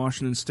here in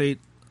Washington State,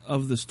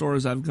 of the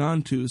stores I've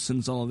gone to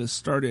since all of this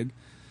started,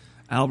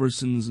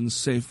 Albertsons and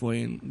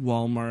Safeway and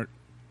Walmart,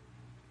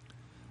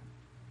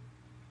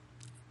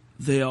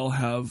 they all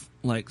have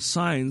like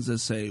signs that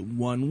say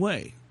one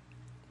way,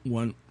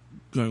 one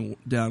going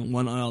down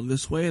one aisle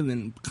this way and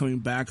then coming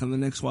back on the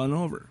next one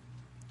over.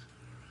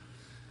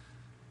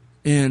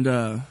 And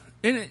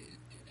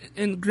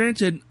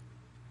granted,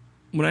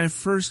 when I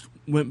first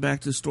went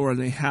back to the store and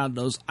they had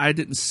those, I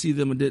didn't see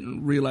them and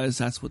didn't realize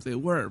that's what they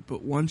were.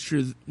 But once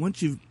you've,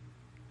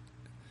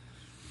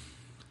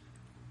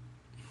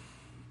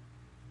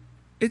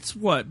 it's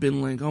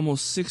been like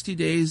almost 60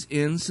 days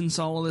in since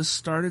all of this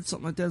started,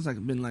 something like that. It's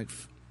been like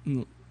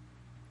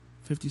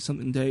 50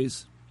 something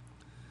days,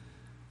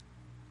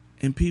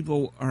 and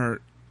people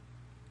are.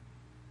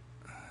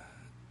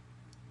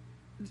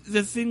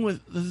 The thing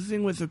with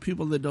the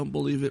people that don't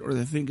believe it, or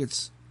they think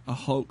it's a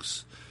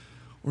hoax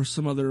or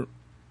some other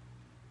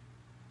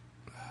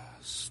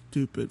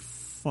stupid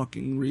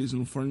fucking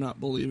reason for not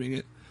believing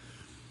it.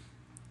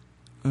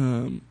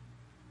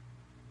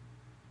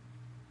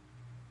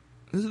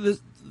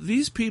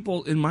 These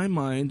people, in my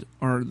mind,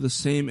 are the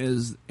same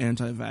as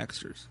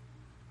anti-vaxxers.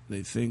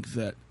 They think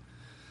that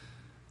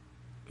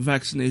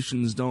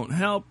vaccinations don't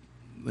help.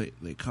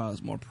 They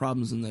cause more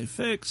problems than they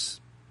fix.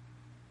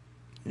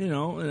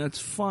 And that's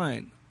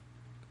fine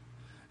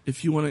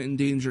if you want to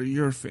endanger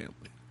your family.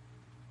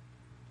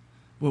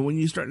 But when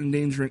you start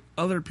endangering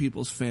other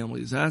people's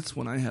families, that's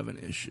when I have an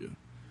issue.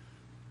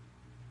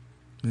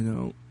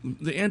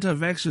 The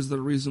anti-vaxxers, the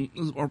reason,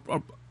 or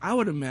I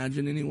would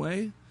imagine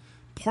anyway,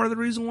 part of the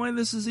reason why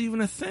this is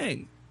even a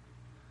thing.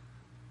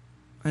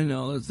 I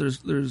know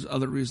there's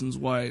other reasons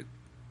why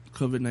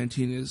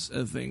COVID-19 is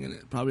a thing, and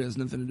it probably has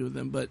nothing to do with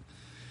them, but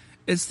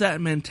it's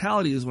that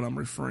mentality is what I'm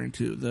referring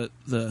to.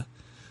 The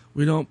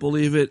we don't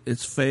believe it,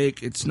 it's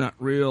fake, it's not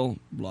real,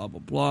 blah,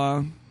 blah,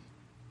 blah.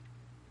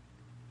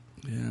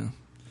 Yeah.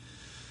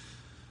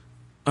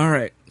 All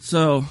right,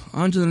 so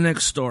on to the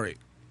next story.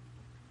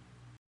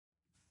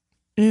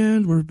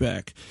 And we're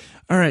back.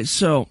 All right,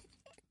 so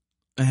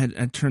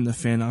I turned the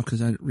fan off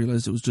because I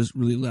realized it was just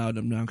really loud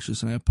and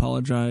obnoxious, and I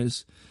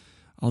apologize.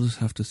 I'll just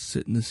have to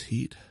sit in this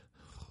heat.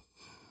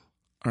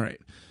 All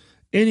right.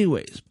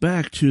 Anyways,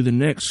 back to the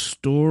next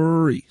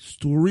story.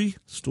 Story.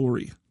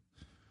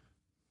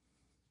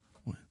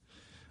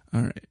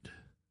 All right.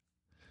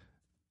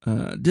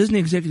 Disney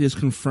executives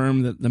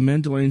confirmed that The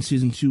Mandalorian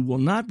Season 2 will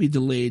not be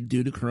delayed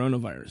due to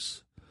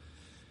coronavirus.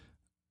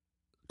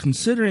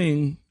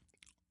 Considering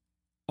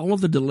all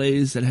of the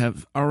delays that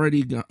have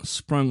already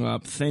sprung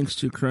up thanks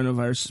to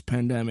coronavirus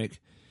pandemic,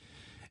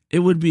 it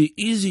would be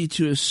easy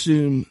to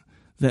assume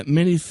that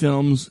many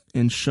films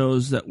and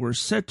shows that were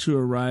set to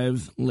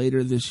arrive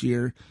later this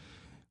year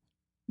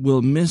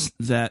will miss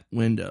that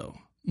window.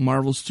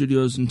 Marvel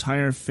Studios'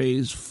 entire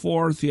Phase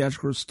 4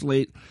 theatrical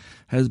slate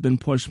has been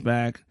pushed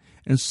back,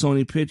 and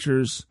Sony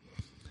Pictures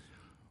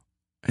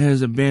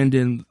has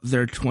abandoned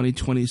their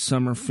 2020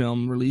 summer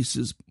film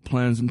releases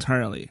plans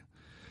entirely,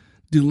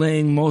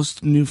 delaying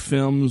most new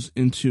films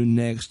into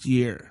next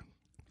year.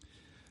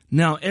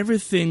 Now,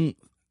 everything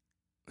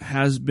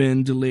has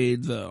been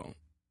delayed, though.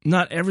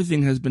 Not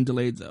everything has been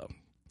delayed, though.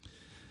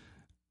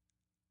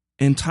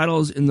 And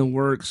titles in the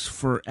works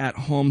for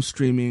at-home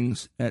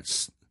streamings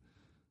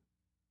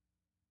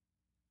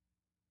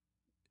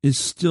is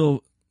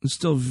still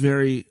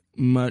very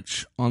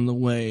much on the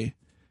way,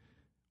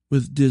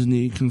 with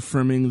Disney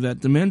confirming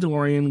that The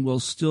Mandalorian will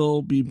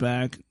still be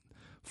back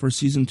for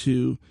Season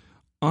 2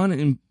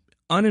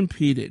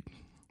 unimpeded.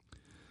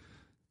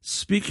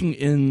 Speaking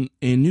in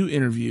a new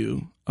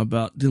interview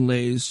about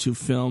delays to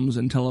films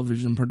and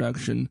television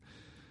production,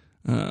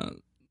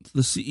 the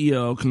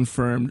CEO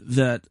confirmed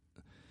that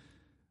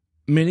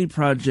many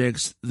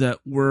projects that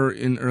were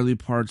in early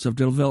parts of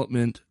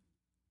development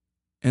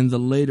and the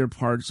later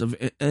parts of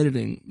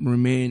editing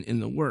remain in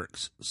the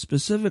works,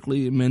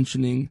 specifically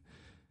mentioning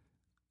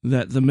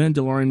that The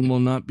Mandalorian will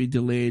not be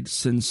delayed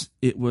since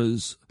it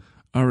was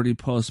already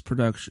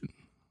post-production.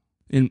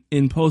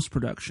 In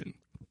post-production.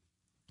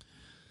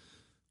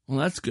 Well,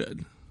 that's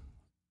good.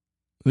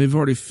 They've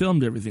already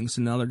filmed everything,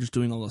 so now they're just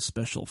doing all the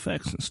special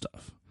effects and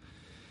stuff.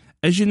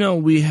 As you know,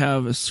 we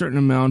have a certain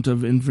amount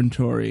of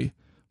inventory,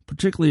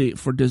 particularly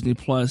for Disney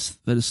Plus,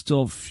 that is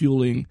still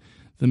fueling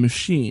the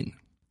machine.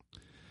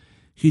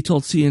 He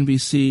told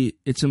CNBC,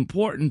 it's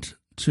important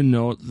to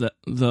note that,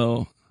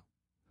 though,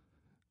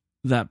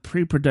 that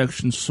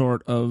pre-production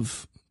sort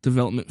of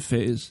development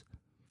phase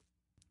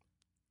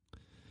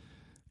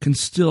can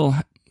still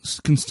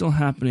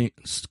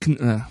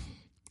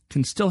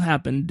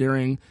happen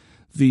during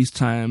these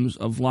times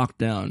of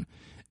lockdown,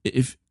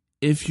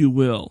 if you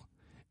will,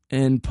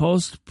 and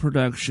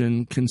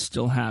post-production can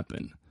still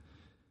happen.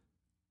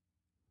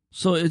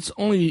 So it's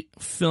only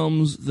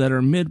films that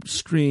are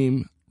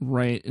midstream,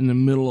 right in the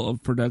middle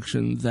of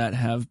production, that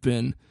have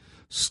been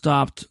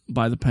stopped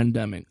by the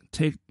pandemic.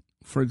 Take,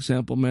 for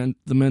example,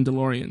 The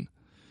Mandalorian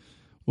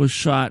was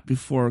shot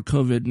before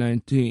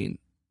COVID-19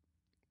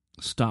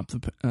 stopped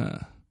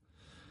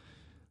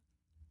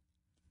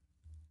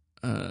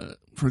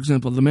for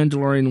example, The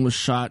Mandalorian was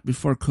shot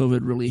before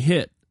COVID really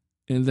hit,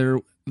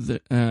 and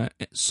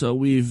so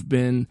we've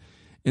been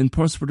in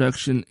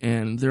post-production,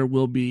 and there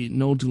will be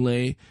no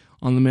delay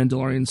on The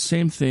Mandalorian.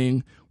 Same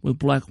thing with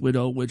Black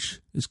Widow,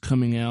 which is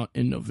coming out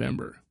in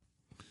November.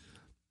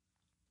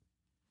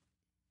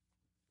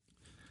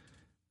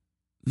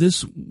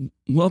 This is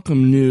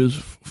welcome news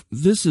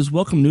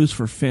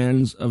for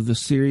fans of the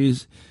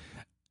series,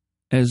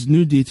 as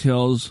new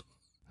details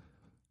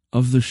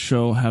of the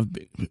show have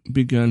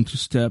begun to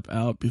step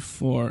out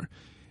before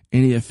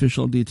any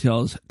official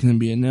details can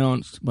be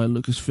announced by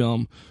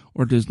Lucasfilm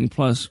or Disney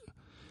Plus.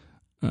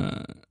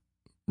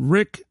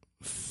 Rick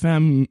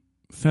Famuyiwa,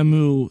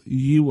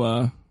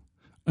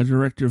 a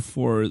director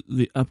for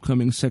the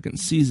upcoming second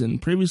season,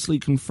 previously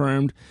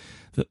confirmed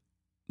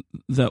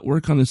that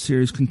work on the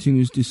series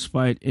continues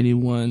despite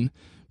anyone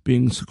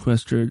being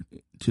sequestered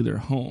to their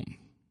home.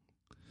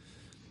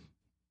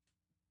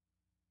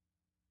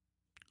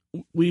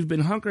 We've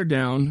been hunkered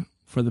down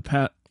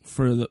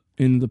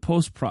in the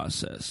post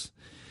process.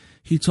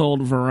 He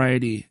told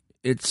Variety,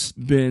 "It's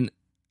been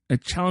a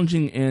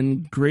challenging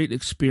and great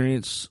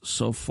experience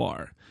so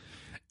far.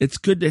 It's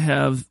good to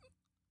have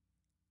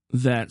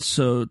that.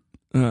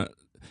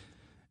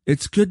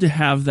 It's good to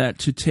have that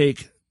to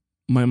take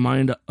my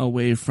mind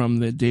away from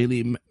the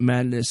daily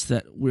madness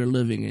that we're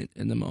living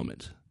in the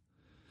moment."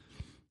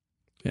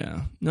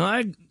 Yeah.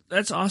 No,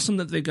 that's awesome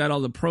that they got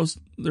all the pros.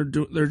 They're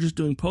just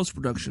doing post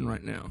production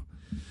right now.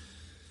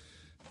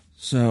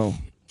 So,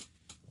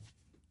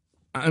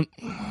 I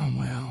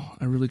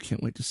really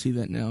can't wait to see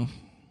that now.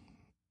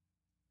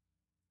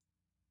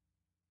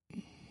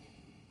 Let's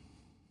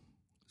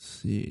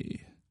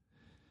see.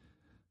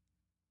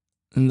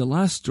 And the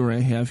last story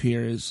I have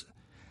here is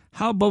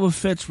how Boba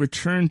Fett's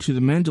return to The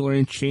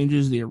Mandalorian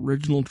changes the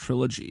original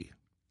trilogy.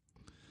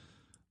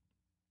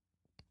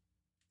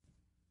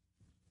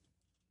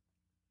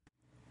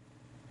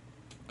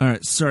 All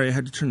right, sorry, I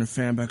had to turn the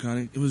fan back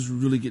on. It was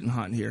really getting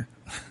hot in here.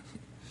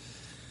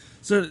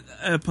 So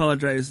I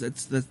apologize.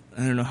 That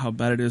I don't know how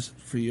bad it is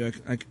for you.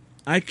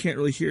 I can't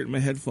really hear it in my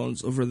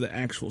headphones over the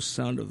actual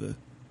sound of the.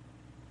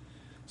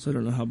 So I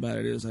don't know how bad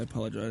it is. I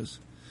apologize.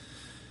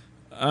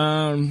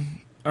 All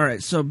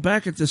right, so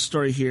back at this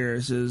story here.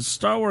 It says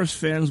Star Wars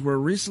fans were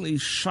recently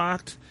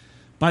shocked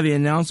by the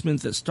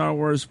announcement that Star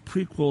Wars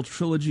prequel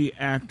trilogy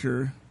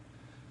actor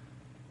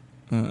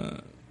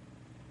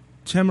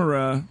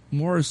Temuera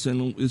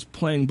Morrison is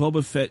playing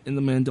Boba Fett in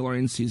The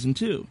Mandalorian Season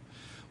 2.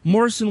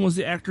 Morrison was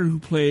the actor who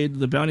played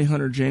the bounty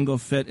hunter Jango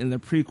Fett in the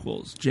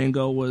prequels.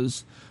 Jango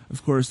was,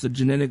 of course, the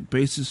genetic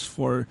basis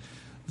for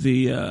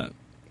the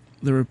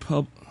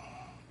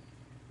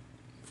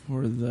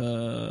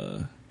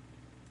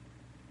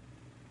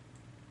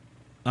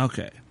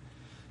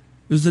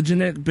It was the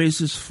genetic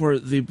basis for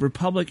the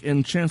Republic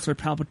and Chancellor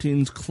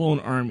Palpatine's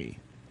clone army.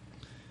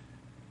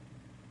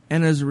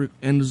 And as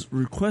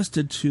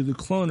requested to the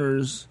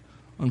cloners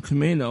on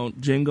Kamino,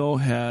 Jango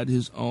had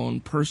his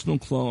own personal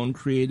clone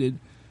created,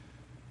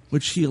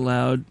 which he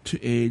allowed to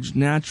age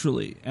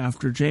naturally.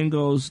 After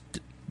Jango's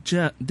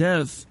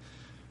death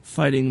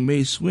fighting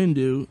Mace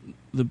Windu,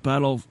 in the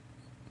Battle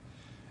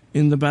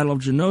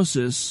of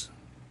Geonosis,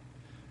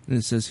 and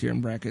it says here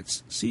in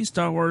brackets, see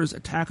Star Wars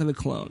Attack of the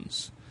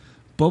Clones.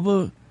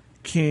 Boba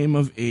came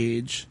of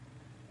age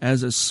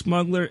as a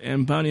smuggler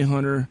and bounty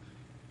hunter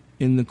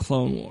in the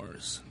Clone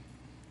Wars.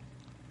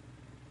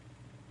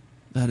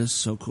 That is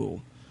so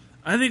cool.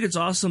 I think it's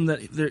awesome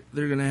that they're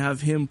going to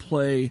have him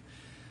play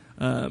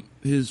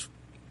his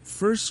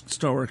first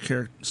Star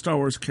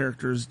Wars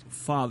character's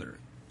father.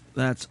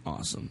 That's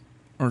awesome.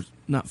 Or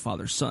not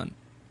father, son.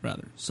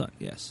 Rather, son,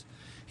 yes.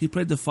 He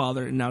played the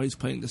father, and now he's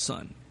playing the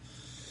son.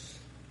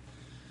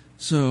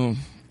 So,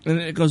 and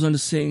it goes on to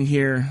saying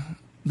here,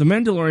 The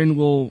Mandalorian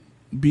will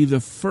be the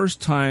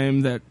first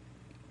time that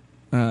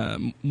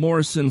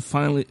Morrison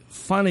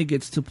finally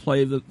gets to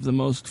play the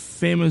most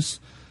famous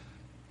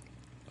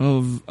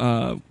of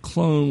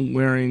clone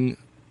wearing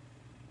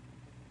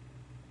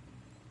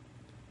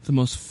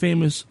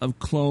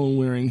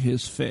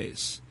his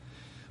face.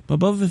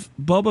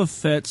 Boba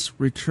Fett's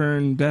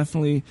return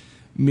definitely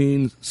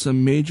means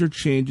some major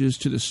changes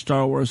to the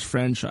Star Wars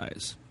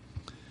franchise.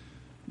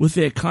 With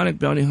the iconic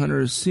bounty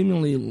hunter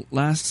seemingly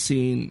last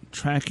seen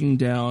tracking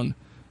down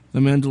the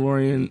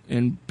Mandalorian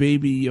and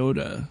Baby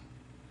Yoda,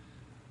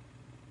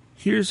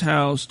 here's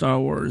how Star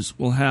Wars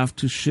will have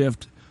to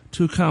shift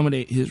to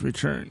accommodate his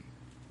return.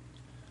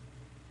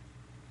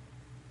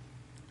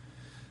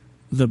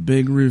 The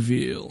big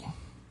reveal.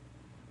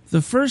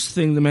 The first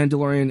thing the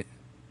Mandalorian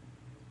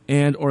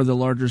and or the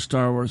larger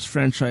Star Wars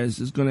franchise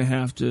is going to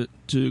have to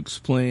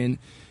explain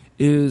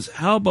is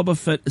how Boba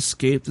Fett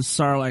escaped the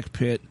Sarlacc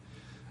pit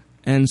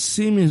and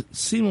seemingly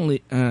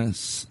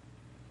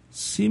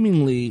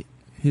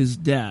his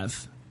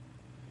death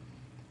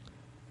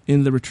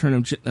in the Return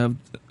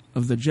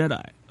of the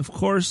Jedi. Of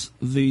course,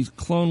 the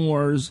Clone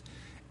Wars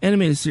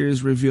animated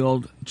series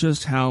revealed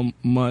just how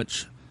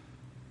much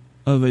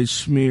of a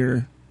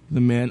schmear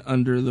the man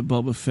under the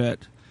Boba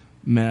Fett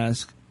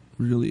mask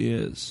really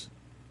is.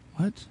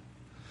 What?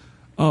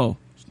 Oh,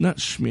 not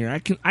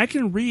schmear. I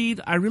can read.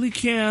 I really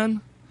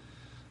can.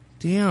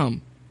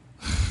 Damn.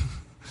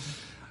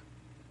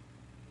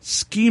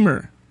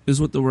 Schemer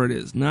is what the word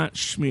is, not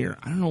schmear.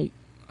 I don't know.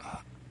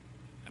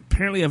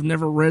 Apparently, I've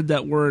never read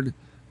that word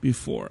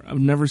before. I've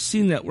never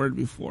seen that word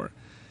before.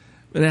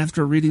 But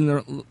after reading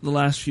the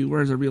last few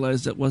words, I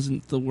realized that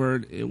wasn't the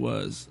word it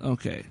was.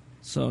 Okay,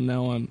 so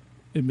now I'm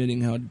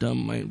admitting how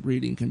dumb my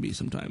reading can be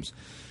sometimes.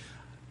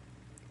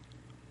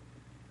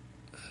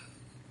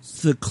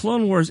 The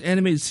Clone Wars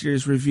animated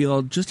series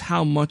revealed just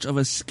how much of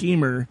a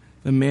schemer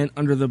the man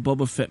under the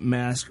Boba Fett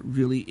mask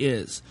really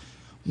is,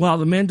 while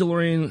The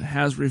Mandalorian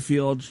has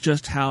revealed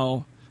just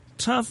how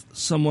tough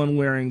someone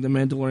wearing the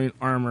Mandalorian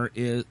armor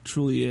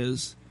truly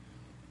is.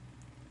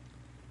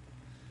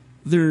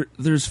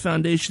 There's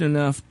foundation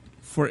enough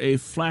for a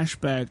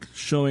flashback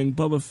showing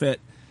Boba Fett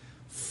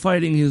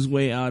fighting his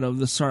way out of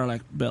the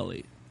Sarlacc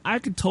belly. I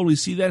could totally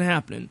see that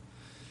happening,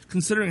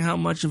 considering how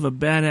much of a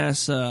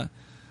badass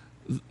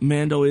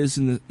Mando is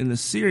in the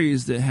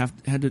series that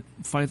had to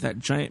fight that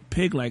giant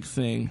pig-like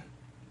thing.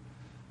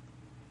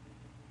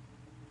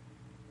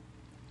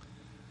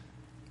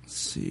 Let's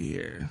see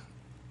here.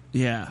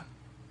 Yeah.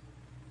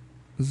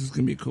 This is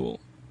going to be cool.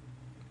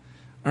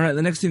 Alright,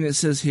 the next thing that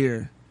says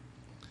here.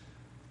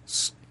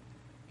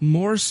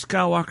 More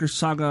Skywalker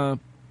Saga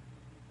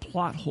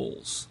plot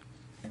holes.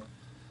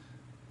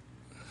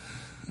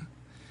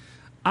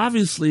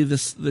 Obviously,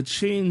 the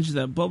change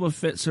that Boba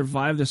Fett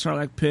survived the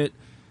Sarlacc pit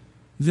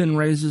then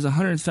raises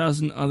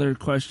 100,000 other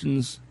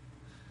questions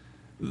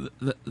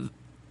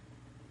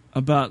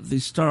about the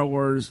Star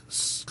Wars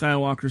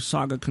Skywalker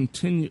Saga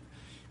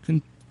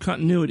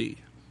continuity.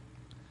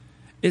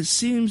 It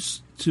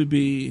seems to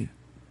be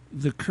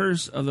the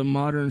curse of the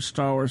modern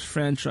Star Wars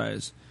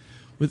franchise.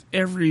 With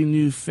every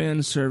new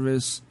fan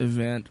service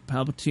event,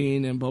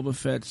 Palpatine and Boba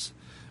Fett's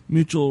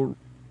mutual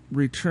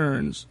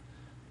returns,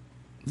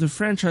 the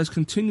franchise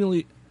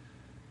continually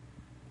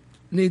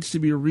needs to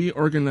be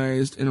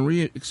reorganized and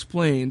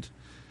re-explained.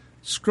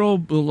 Scroll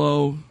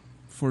below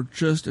for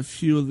just a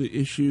few of the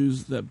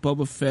issues that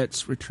Boba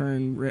Fett's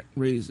return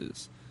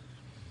raises.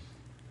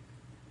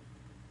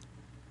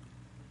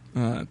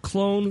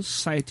 Clone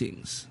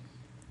sightings.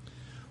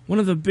 One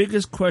of the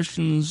biggest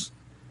questions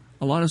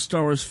a lot of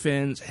Star Wars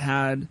fans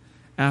had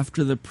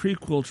after the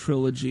prequel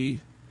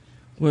trilogy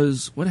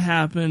was what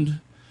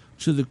happened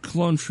to the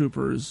clone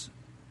troopers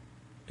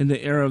in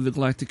the era of the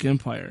Galactic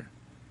Empire.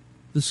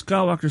 The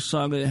Skywalker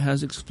Saga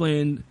has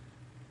expanded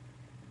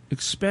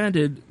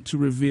to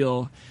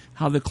reveal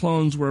how the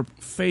clones were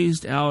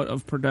phased out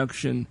of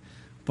production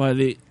by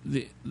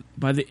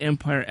the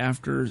Empire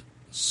after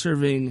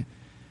serving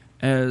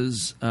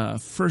as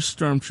first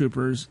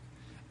stormtroopers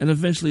and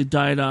eventually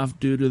died off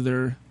due to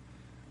their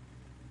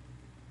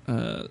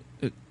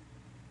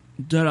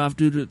dead off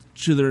due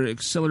to their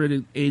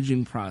accelerated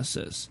aging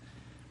process.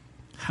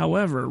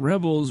 However,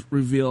 Rebels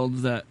revealed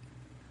that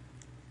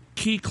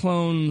key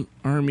clone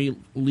army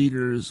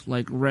leaders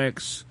like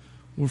Rex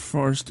were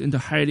forced into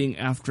hiding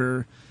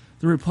after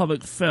the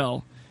Republic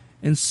fell,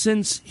 and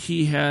since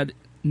he had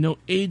no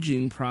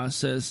aging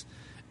process,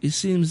 it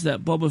seems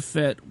that Boba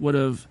Fett would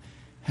have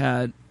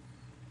had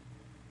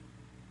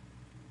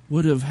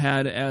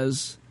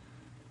as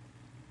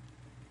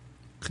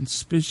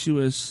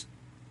conspicuous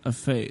a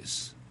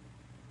face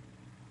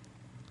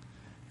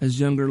as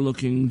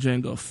younger-looking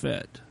Jango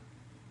Fett.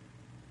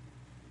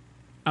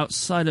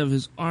 Outside of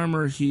his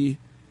armor, okay.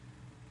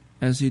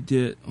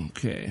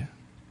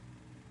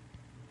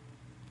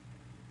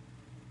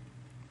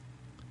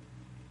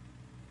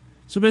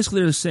 So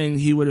basically they're saying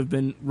he would have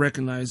been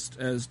recognized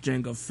as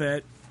Jango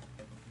Fett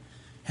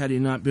had he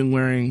not been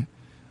wearing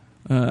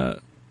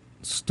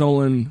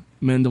stolen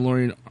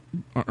Mandalorian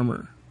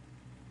armor.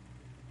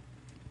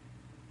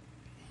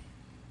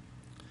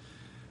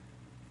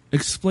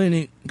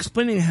 Explaining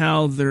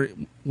how there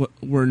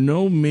were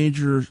no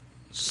major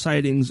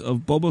sightings of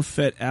Boba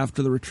Fett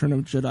after the Return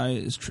of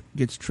Jedi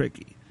gets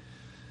tricky.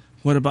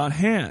 What about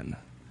Han?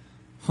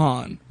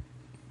 Han.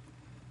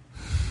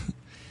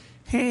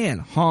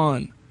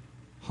 Han.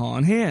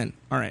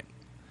 All right.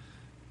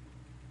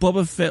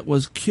 Boba Fett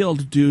was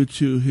killed due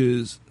to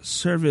his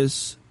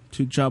service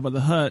to Jabba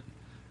the Hutt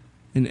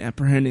in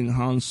apprehending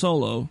Han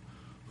Solo,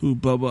 who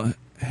Boba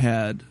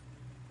had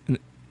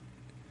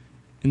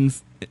an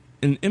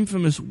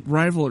infamous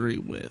rivalry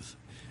with.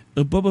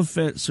 Boba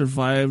Fett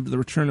survived the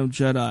Return of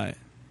Jedi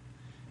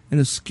and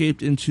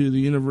escaped into the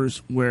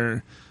universe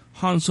where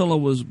Han Solo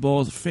was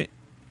both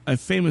a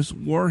famous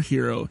war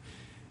hero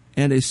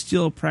and a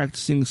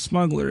steel-practicing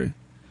smuggler.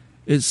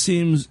 It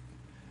seems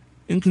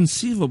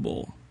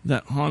inconceivable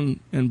that Han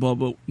and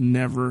Boba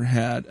never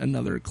had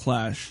another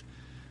clash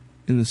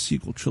in the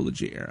sequel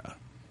trilogy era.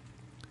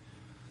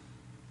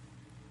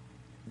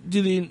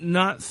 Do they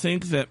not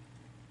think that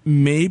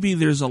maybe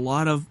there's a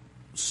lot of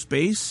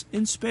space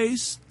in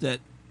space, that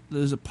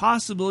there's a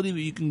possibility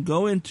that you can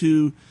go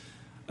into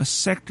a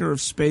sector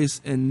of space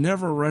and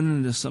never run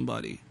into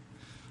somebody?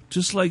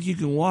 Just like you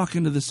can walk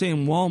into the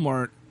same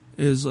Walmart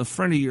as a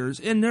friend of yours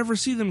and never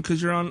see them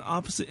because you're on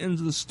opposite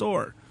ends of the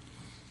store.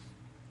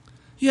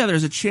 Yeah,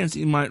 there's a chance that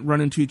you might run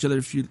into each other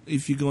if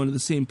you go into the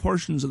same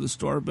portions of the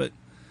store, but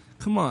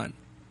come on.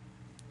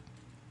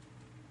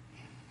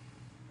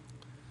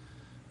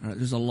 All right,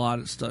 there's a lot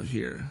of stuff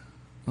here.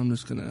 I'm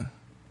just gonna...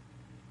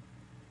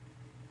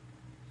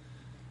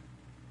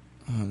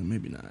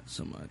 maybe not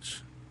so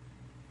much.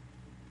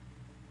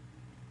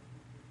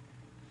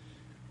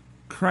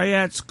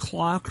 Krayat's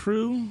Claw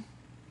Crew.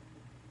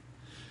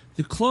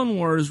 The Clone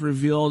Wars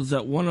revealed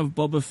that one of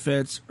Boba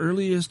Fett's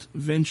earliest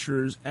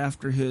ventures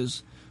after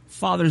his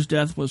father's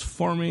death was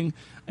forming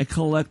a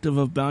collective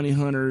of bounty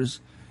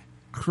hunters,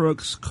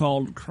 crooks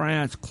called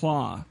Krayat's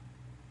Claw.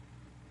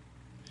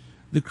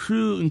 The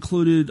crew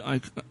included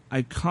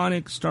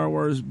iconic Star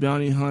Wars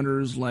bounty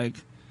hunters like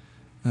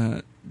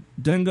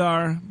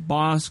Dengar,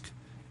 Bosk,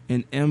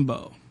 and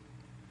Embo,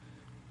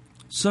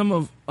 some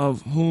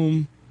of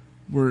whom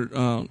were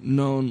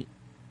known.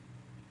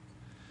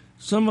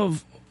 Some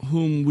of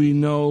whom we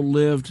know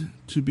lived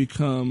to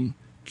become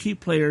key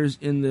players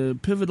in the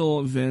pivotal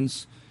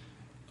events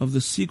of the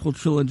sequel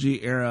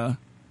trilogy era,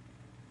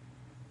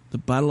 the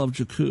Battle of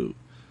Jakku.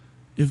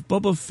 If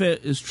Boba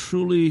Fett is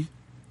truly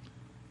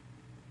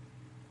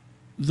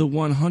the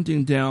one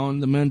hunting down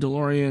the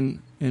Mandalorian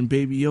and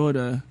Baby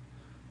Yoda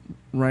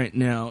right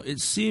now, it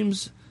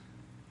seems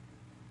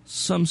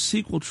some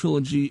sequel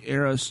trilogy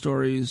era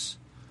stories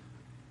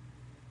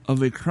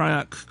of a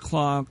Krayat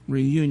Claw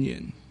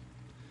reunion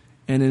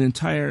and the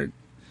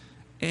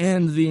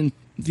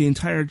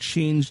entire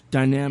changed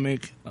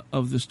dynamic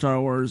of the Star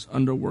Wars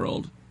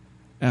underworld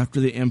after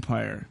the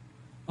Empire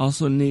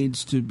also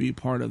needs to be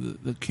part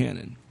of the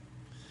canon.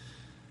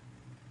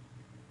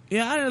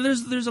 Yeah, I don't know,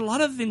 there's a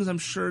lot of things I'm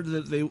sure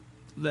that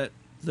the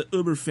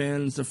Uber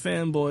fans, the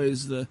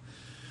fanboys, the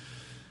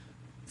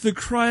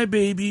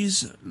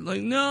crybabies,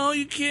 like, no,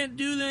 you can't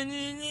do that.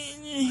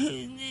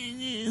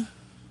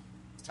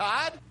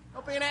 Todd,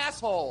 don't be an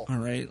asshole. All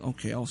right,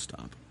 okay, I'll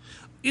stop.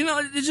 You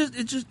know, it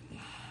just,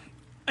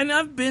 and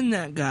I've been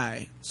that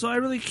guy, so I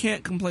really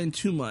can't complain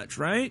too much,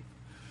 right?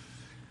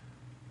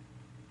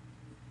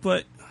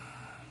 But,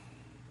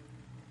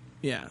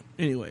 yeah,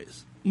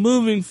 anyways,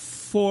 moving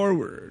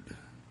forward,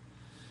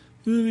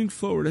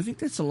 I think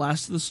that's the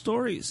last of the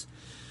stories.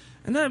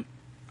 And I'm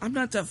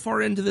not that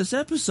far into this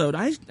episode.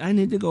 I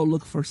need to go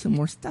look for some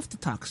more stuff to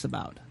talk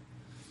about.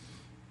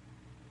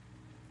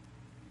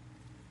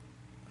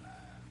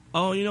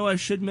 Oh, you know what I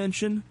should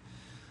mention?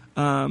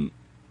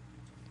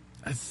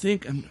 I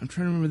think, I'm trying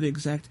to remember the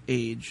exact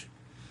age,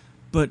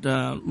 but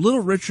Little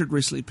Richard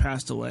recently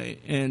passed away.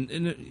 And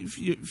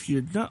if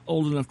you're not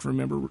old enough to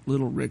remember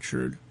Little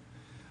Richard,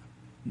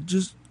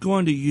 just go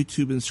onto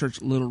YouTube and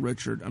search Little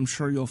Richard. I'm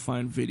sure you'll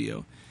find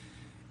video.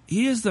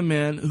 He is the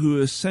man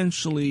who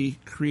essentially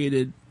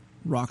created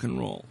rock and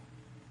roll.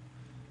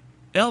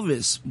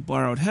 Elvis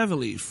borrowed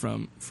heavily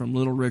from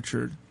Little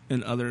Richard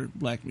and other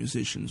black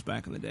musicians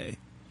back in the day.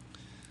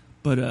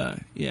 But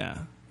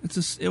yeah,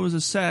 it was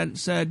a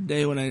sad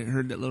day when I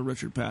heard that Little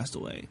Richard passed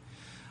away.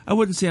 I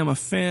wouldn't say I'm a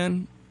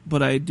fan,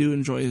 but I do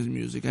enjoy his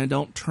music. I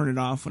don't turn it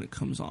off when it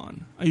comes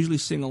on. I usually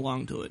sing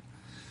along to it,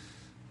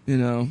 you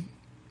know.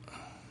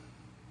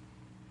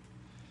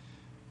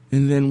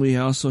 And then we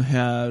also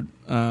had,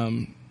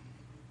 I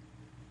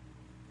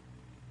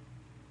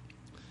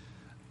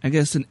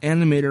guess, an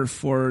animator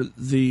for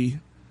the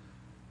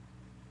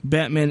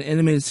Batman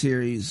animated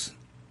series.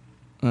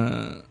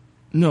 No,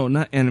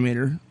 not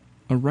animator,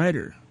 a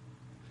writer.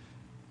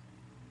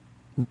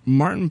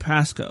 Martin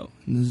Pascoe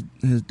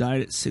has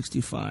died at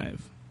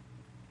 65.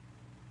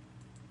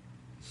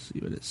 Let's see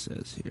what it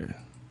says here.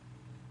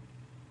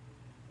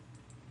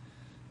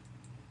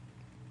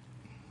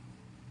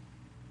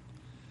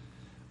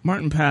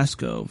 Martin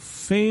Pascoe,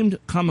 famed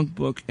comic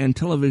book and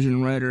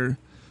television writer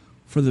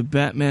for the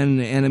Batman and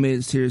the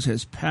animated series,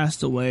 has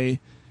passed away.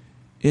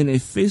 In a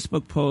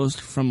Facebook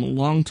post from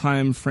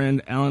longtime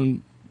friend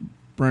Alan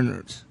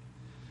Brennert,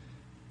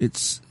 it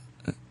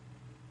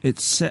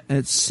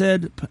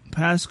said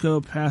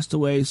Pascoe passed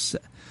away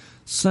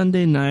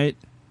Sunday night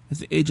at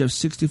the age of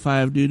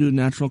 65 due to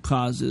natural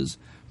causes.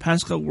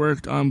 Pascoe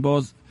worked on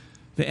both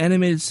the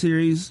animated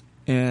series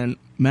and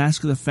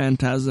Mask of the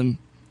Phantasm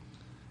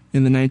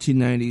in the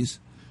 1990s,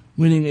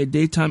 winning a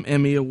Daytime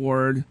Emmy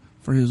Award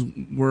for his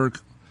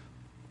work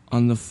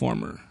on the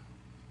former.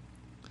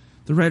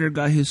 The writer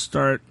got his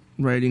start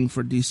writing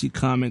for DC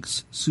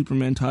Comics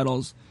Superman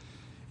titles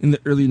in the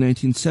early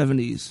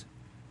 1970s.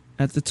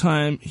 At the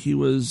time, he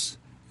was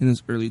in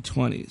his early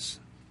 20s.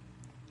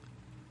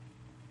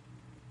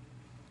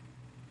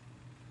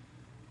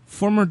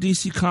 Former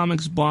DC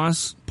Comics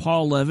boss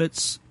Paul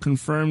Levitz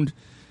confirmed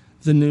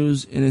the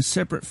news in a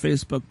separate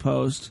Facebook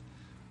post,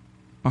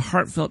 a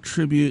heartfelt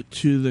tribute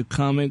to the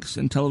comics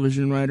and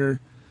television writer.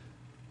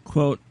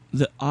 Quote,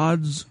 "The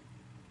odds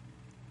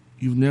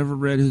you've never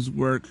read his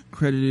work,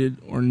 credited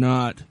or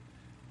not,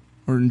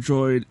 or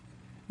enjoyed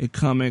a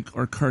comic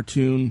or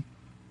cartoon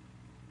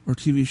or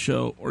TV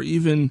show, or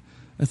even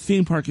a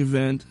theme park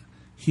event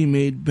he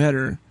made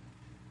better,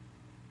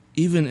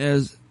 even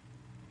as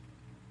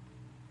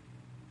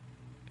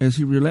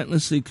he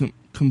relentlessly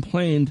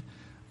complained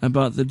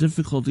about the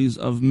difficulties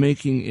of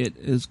making it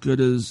as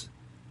good as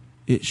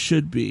it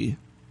should be,"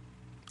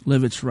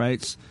 Levitz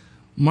writes.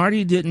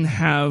 Marty didn't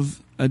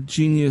have a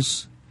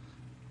genius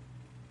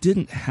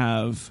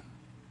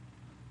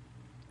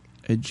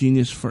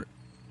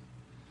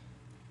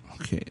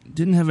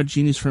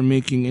for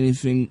making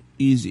anything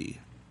easy,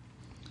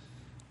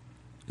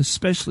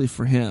 especially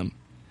for him.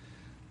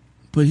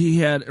 But he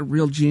had a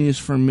real genius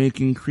for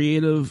making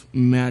creative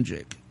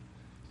magic.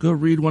 Go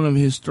read one of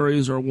his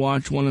stories or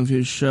watch one of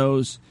his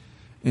shows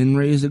and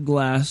raise a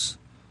glass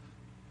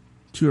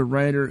to a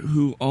writer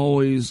who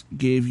always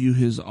gave you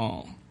his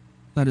all.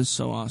 That is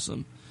so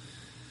awesome.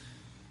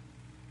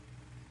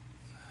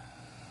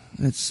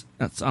 That's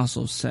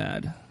also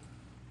sad.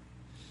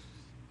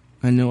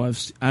 I know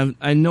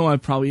I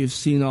probably have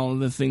seen all of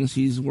the things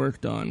he's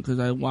worked on because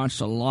I watched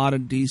a lot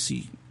of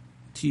DC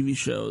TV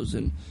shows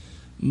and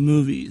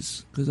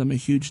movies because I'm a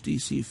huge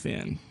DC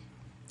fan.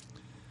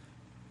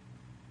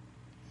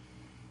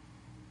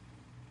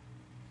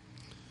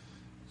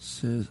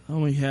 Says,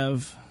 we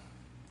have,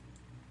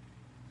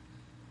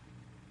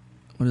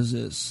 what is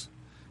this?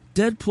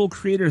 Deadpool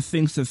creator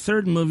thinks the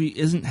third movie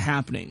isn't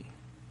happening.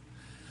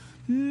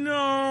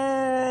 No.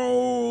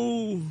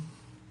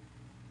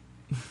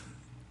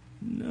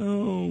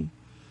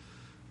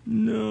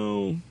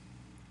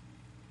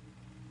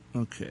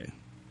 Okay.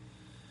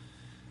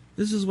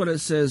 This is what it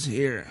says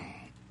here.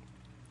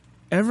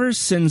 Ever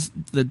since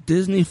the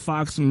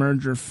Disney-Fox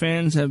merger,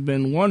 fans have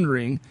been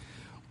wondering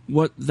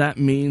what that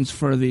means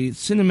for the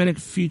cinematic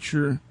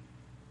future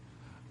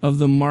of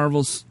the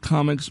Marvel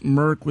Comics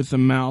Merc with the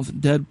Mouth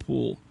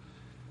Deadpool.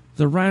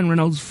 The Ryan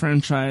Reynolds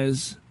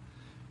franchise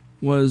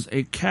was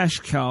a cash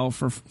cow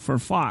for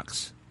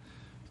Fox,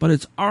 but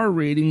its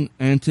R-rating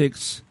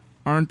antics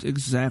aren't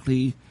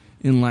exactly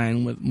in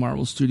line with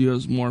Marvel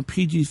Studios' more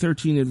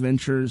PG-13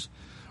 adventures.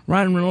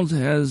 Ryan Reynolds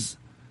has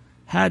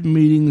had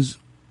meetings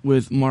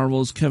with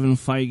Marvel's Kevin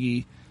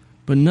Feige,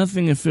 but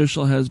nothing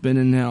official has been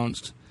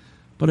announced.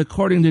 But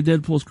according to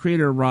Deadpool's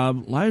creator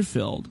Rob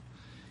Liefeld,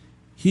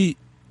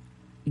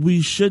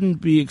 we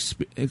shouldn't be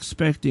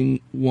expecting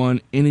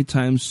one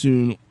anytime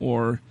soon,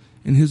 or,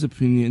 in his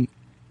opinion,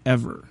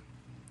 ever.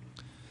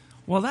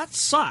 Well, that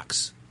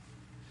sucks,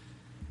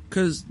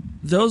 because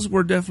those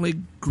were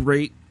definitely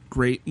great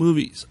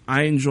movies.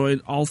 I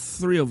enjoyed all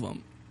three of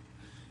them,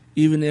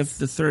 even if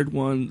the third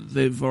one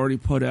they've already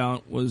put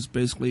out was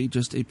basically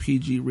just a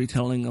PG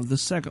retelling of the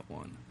second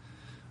one.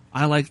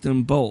 I liked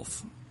them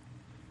both.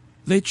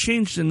 They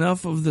changed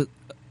enough for the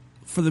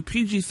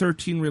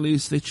PG-13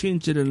 release, they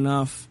changed it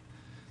enough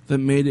that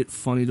made it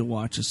funny to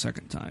watch a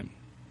second time,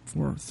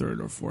 or third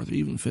or fourth, or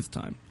even fifth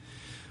time.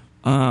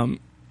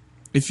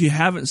 If you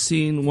haven't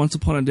seen Once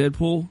Upon a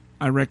Deadpool,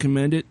 I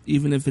recommend it,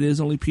 even if it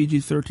is only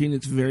PG-13.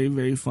 It's very,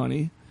 very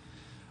funny.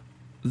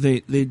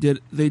 They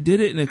did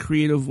it in a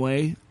creative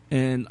way,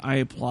 and I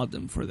applaud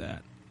them for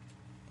that.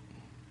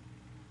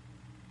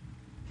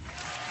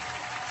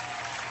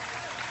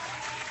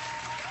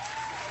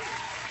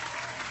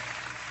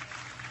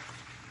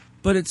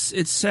 But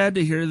it's sad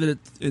to hear that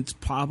it's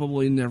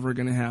probably never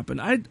going to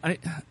happen.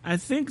 I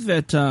think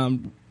that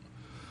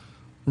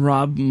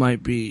Rob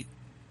might be,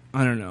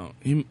 I don't know.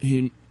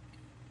 He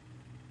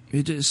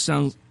just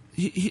sounds.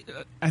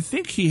 I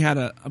think he had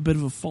a bit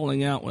of a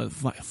falling out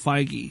with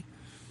Feige,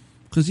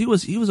 because he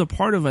was a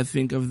part of, I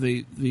think, of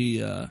the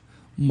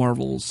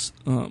Marvel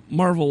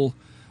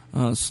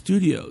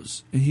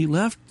Studios, and he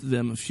left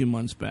them a few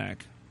months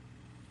back.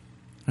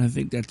 And I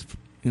think that's,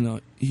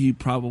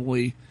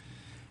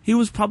 he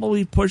was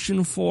probably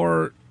pushing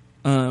for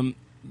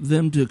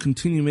them to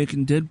continue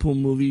making Deadpool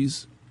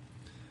movies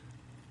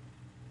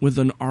with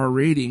an R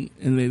rating,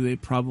 and they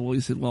probably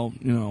said, well,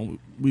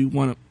 we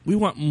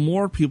want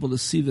more people to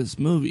see this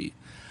movie.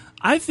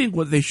 I think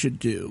what they should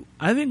do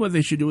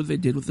what they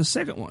did with the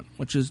second one,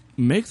 which is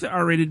make the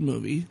R-rated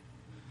movie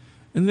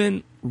and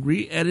then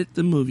re-edit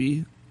the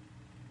movie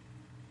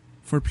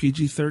for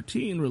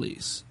PG-13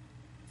 release.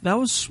 That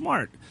was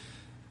smart.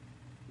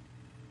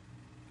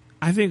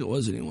 I think it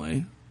was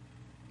anyway.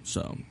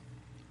 So,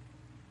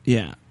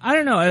 yeah. I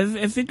don't know.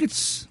 I think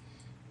it's...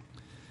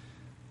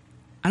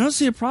 I don't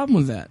see a problem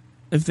with that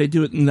if they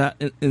do it in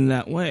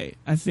that way.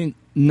 I think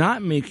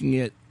not making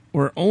it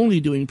or only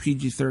doing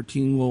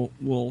PG-13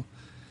 will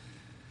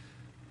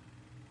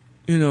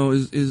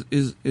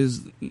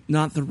is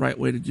not the right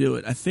way to do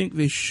it. I think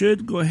they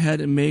should go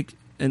ahead and make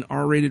an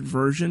R-rated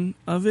version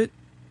of it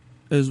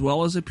as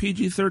well as a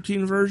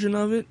PG-13 version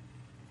of it.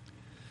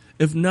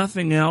 If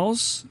nothing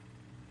else,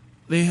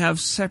 they have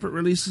separate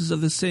releases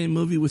of the same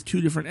movie with two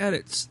different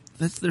edits.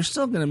 They're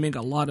still going to make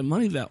a lot of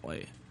money that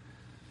way.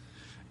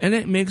 And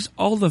it makes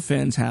all the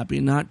fans happy,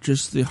 not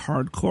just the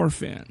hardcore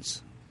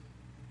fans.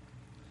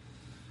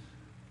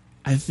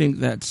 I think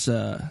that's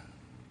the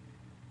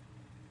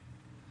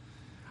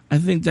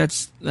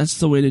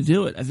way to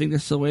do it. I think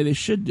that's the way they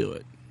should do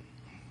it.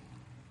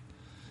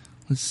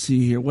 Let's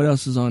see here. What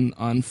else is on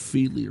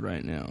Feedly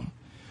right now?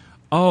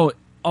 Oh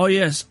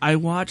yes, I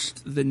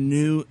watched the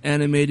new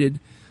animated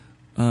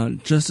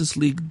Justice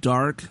League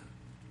Dark,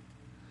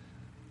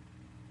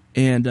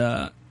 and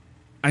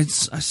I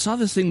saw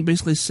this thing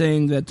basically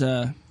saying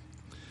that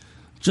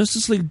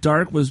Justice League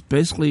Dark was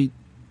basically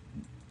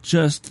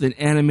just an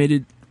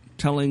animated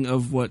telling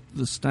of what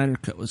the Snyder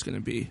Cut was going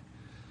to be,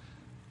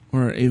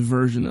 or a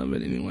version of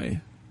it anyway.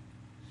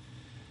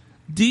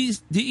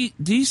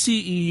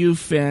 DCEU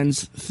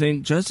fans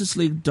think Justice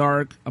League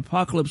Dark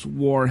Apocalypse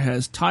War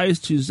has ties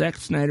to Zack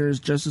Snyder's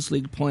Justice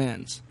League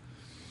plans.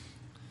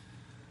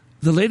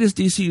 The latest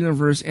DC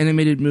Universe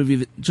animated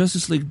movie,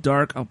 Justice League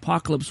Dark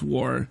Apocalypse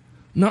War,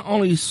 not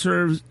only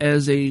serves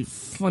as a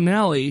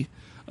finale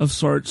of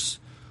sorts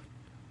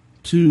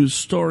to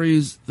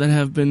stories that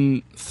have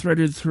been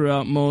threaded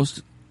throughout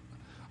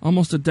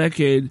almost a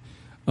decade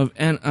of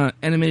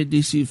animated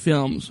DC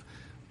films,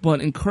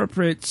 but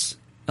incorporates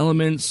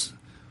elements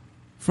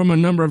from a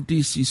number of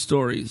DC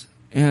stories.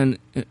 And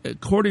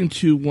according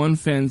to one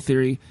fan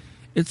theory,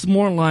 it's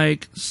more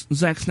like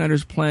Zack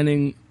Snyder's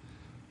planned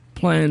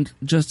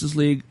Justice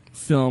League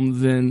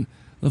film than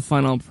the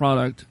final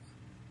product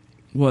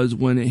was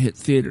when it hit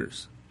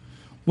theaters.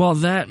 While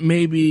that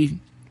may be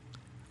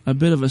a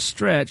bit of a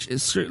stretch, it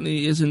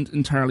certainly isn't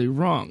entirely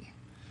wrong.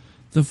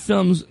 The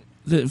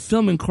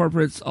film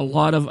incorporates a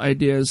lot of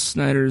ideas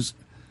Snyder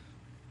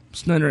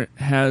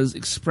has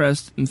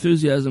expressed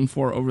enthusiasm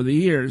for over the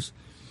years,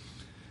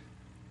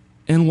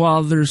 and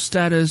while their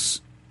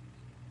status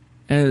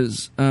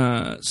as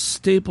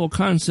staple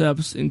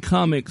concepts in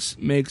comics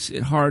makes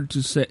it hard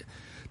to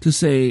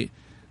say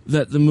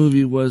that the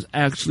movie was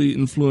actually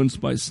influenced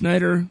by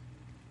Snyder,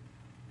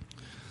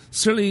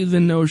 certainly the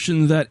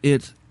notion that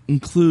it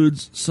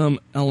includes some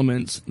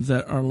elements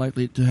that are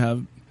likely to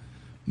have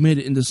made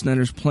it into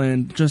Snyder's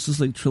planned Justice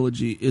League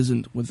trilogy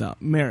isn't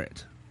without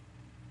merit.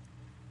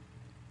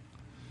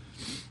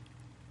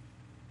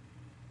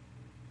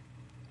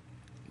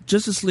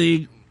 Justice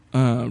League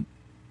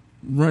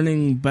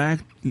running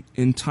back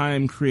in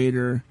time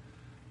creator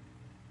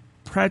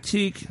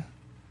Pratik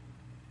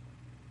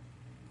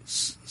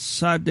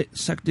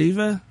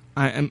Sakdeva,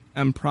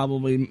 I'm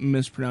probably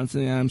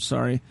mispronouncing it, I'm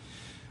sorry,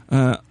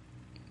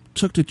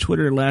 took to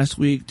Twitter last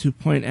week to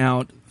point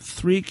out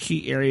three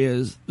key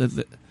areas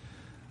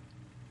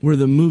where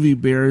the movie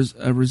bears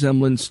a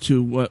resemblance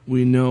to what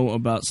we know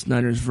about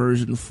Snyder's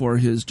version for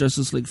his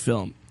Justice League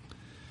film.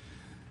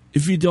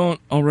 If you don't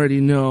already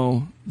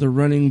know, the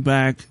running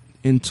back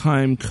in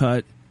time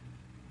cut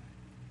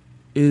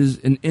is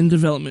an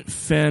in-development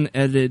fan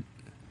edit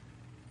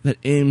that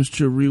aims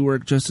to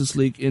rework Justice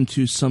League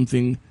into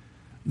something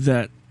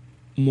that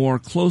more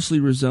closely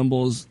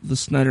resembles the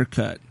Snyder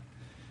Cut.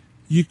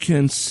 You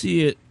can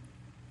see it.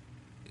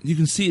 You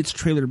can see its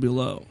trailer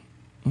below.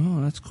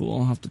 Oh, that's cool.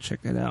 I'll have to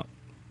check that out.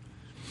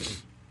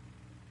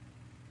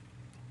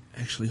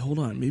 Actually, hold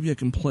on. Maybe I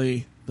can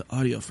play the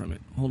audio from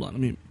it. Hold on.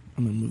 I'm going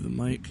to move the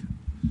mic.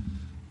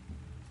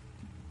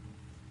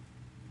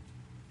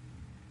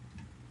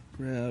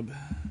 Grab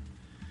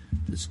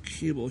this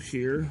cable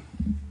here.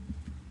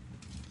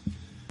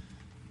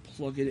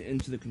 Plug it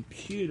into the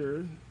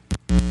computer.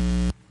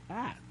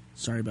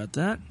 Sorry about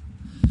that.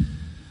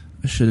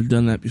 I should have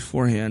done that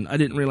beforehand. I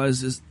didn't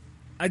realize this.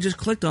 I just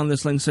clicked on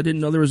this link, so I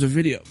didn't know there was a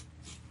video.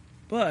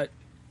 But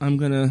I'm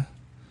going to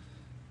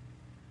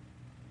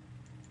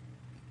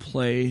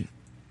play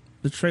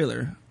the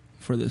trailer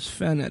for this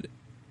fan edit.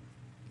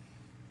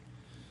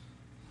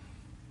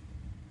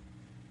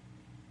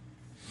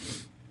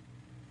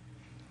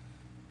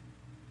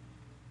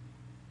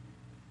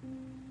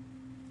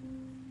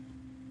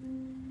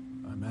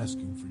 I'm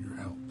asking for your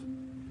help.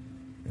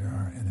 There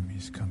are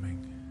enemies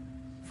coming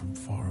from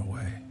far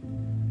away.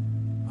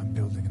 I'm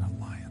building an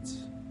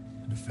alliance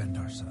to defend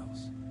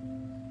ourselves.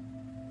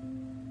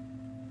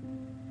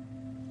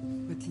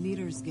 But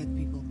leaders get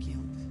people killed.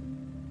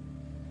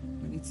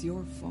 When it's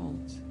your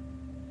fault,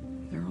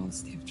 they're all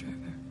Steve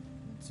Trevor.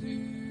 Do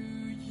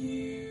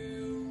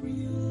you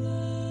realize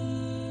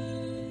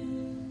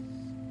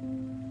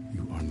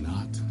You are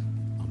not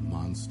a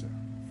monster.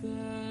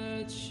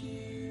 that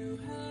you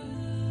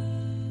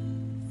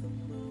have the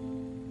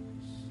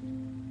most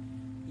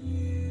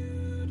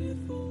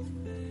beautiful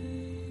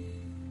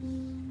face?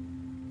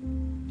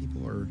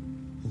 People are a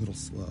little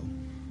slow.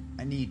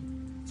 I need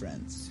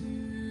friends. Do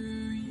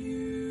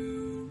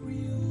you realize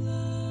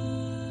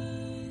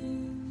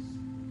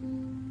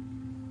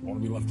I want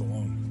to be left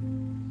alone.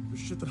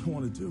 There's shit that I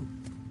want to do.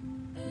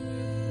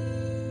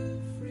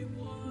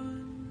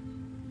 everyone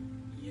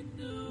you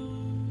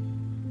know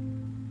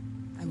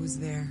I was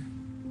there.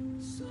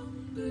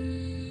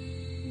 someday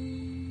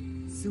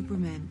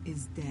Superman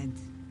is dead.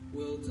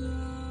 will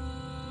die?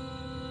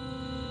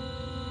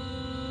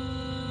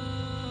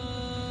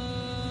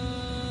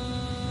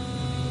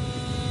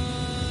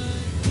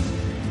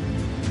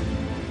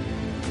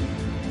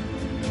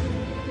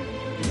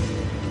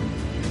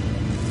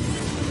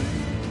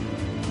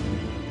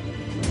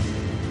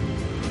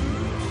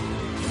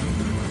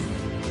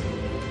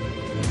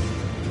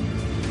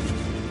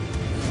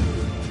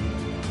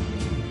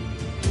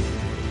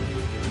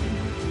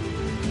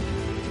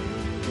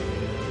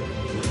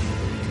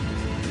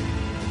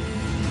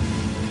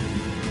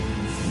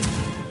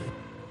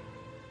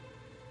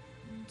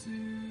 Do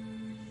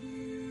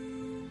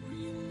you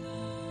realize?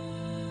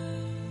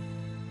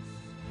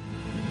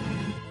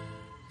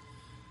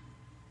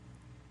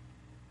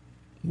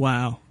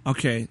 Wow.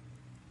 Okay.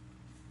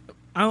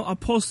 I'll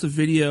post the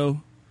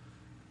video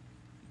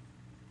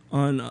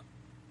on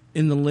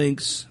in the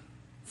links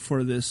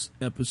for this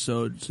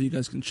episode, so you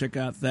guys can check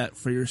out that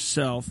for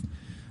yourself.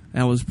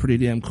 That was pretty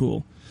damn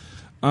cool.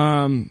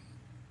 All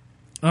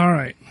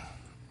right.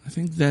 I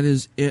think that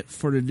is it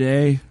for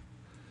today.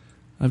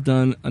 I've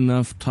done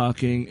enough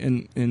talking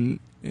and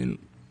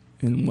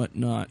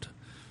whatnot.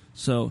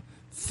 So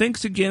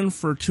thanks again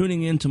for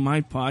tuning in to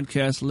my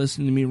podcast,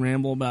 listening to me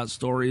ramble about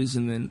stories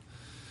and then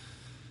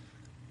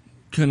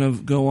kind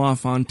of go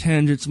off on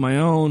tangents of my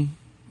own.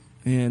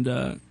 And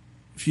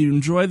if you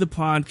enjoy the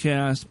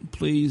podcast,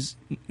 please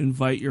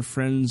invite your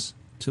friends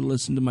to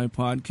listen to my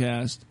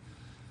podcast.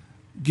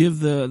 Give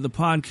the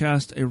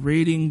podcast a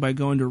rating by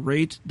going to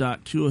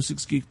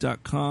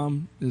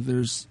rate.206geek.com.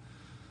 There's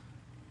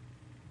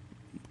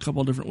a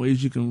couple of different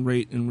ways you can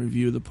rate and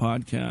review the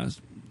podcast.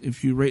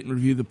 If you rate and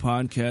review the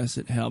podcast,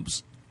 it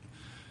helps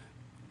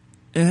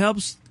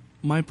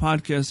my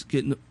podcast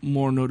get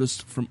more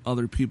noticed from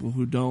other people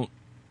who don't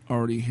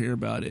already hear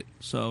about it.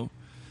 So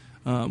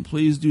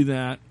please do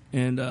that.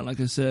 And like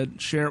I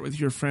said, share it with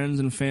your friends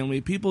and family,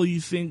 people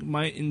you think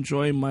might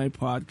enjoy my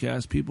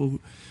podcast, people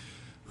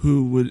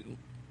who would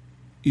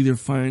either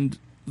find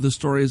the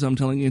stories I'm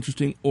telling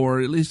interesting or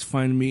at least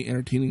find me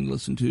entertaining to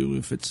listen to,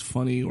 if it's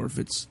funny or if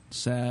it's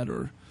sad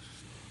or,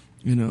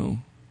 you know,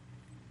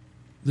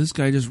 this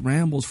guy just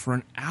rambles for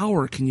an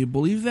hour. Can you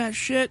believe that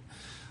shit?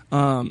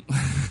 And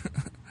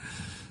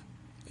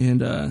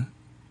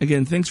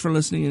again, thanks for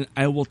listening, and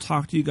I will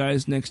talk to you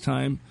guys next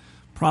time.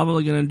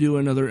 Probably going to do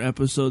another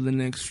episode the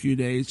next few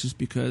days just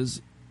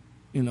because,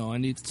 you know, I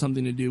need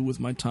something to do with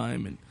my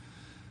time and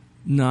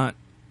not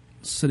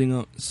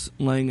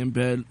laying in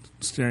bed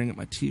staring at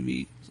my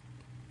TV,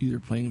 either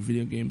playing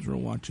video games or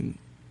watching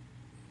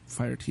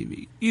Fire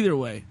TV. Either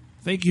way,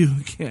 thank you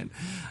again.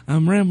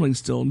 I'm rambling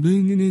still. All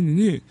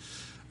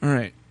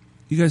right.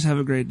 You guys have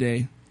a great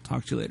day.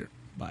 Talk to you later.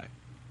 Bye.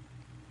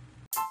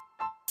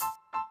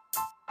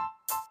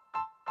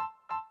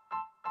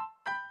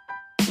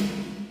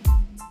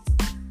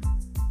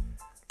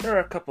 There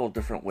are a couple of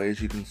different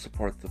ways you can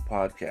support the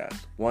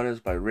podcast. One is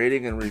by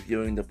rating and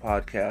reviewing the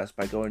podcast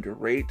by going to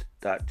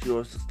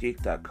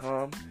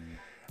rate.206geek.com.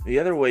 The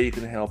other way you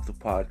can help the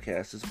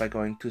podcast is by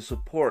going to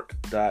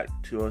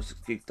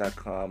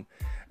support.206geek.com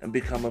and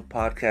become a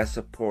podcast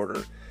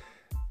supporter.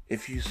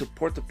 If you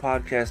support the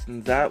podcast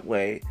in that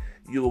way,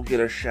 you will get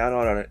a shout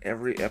out on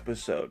every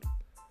episode.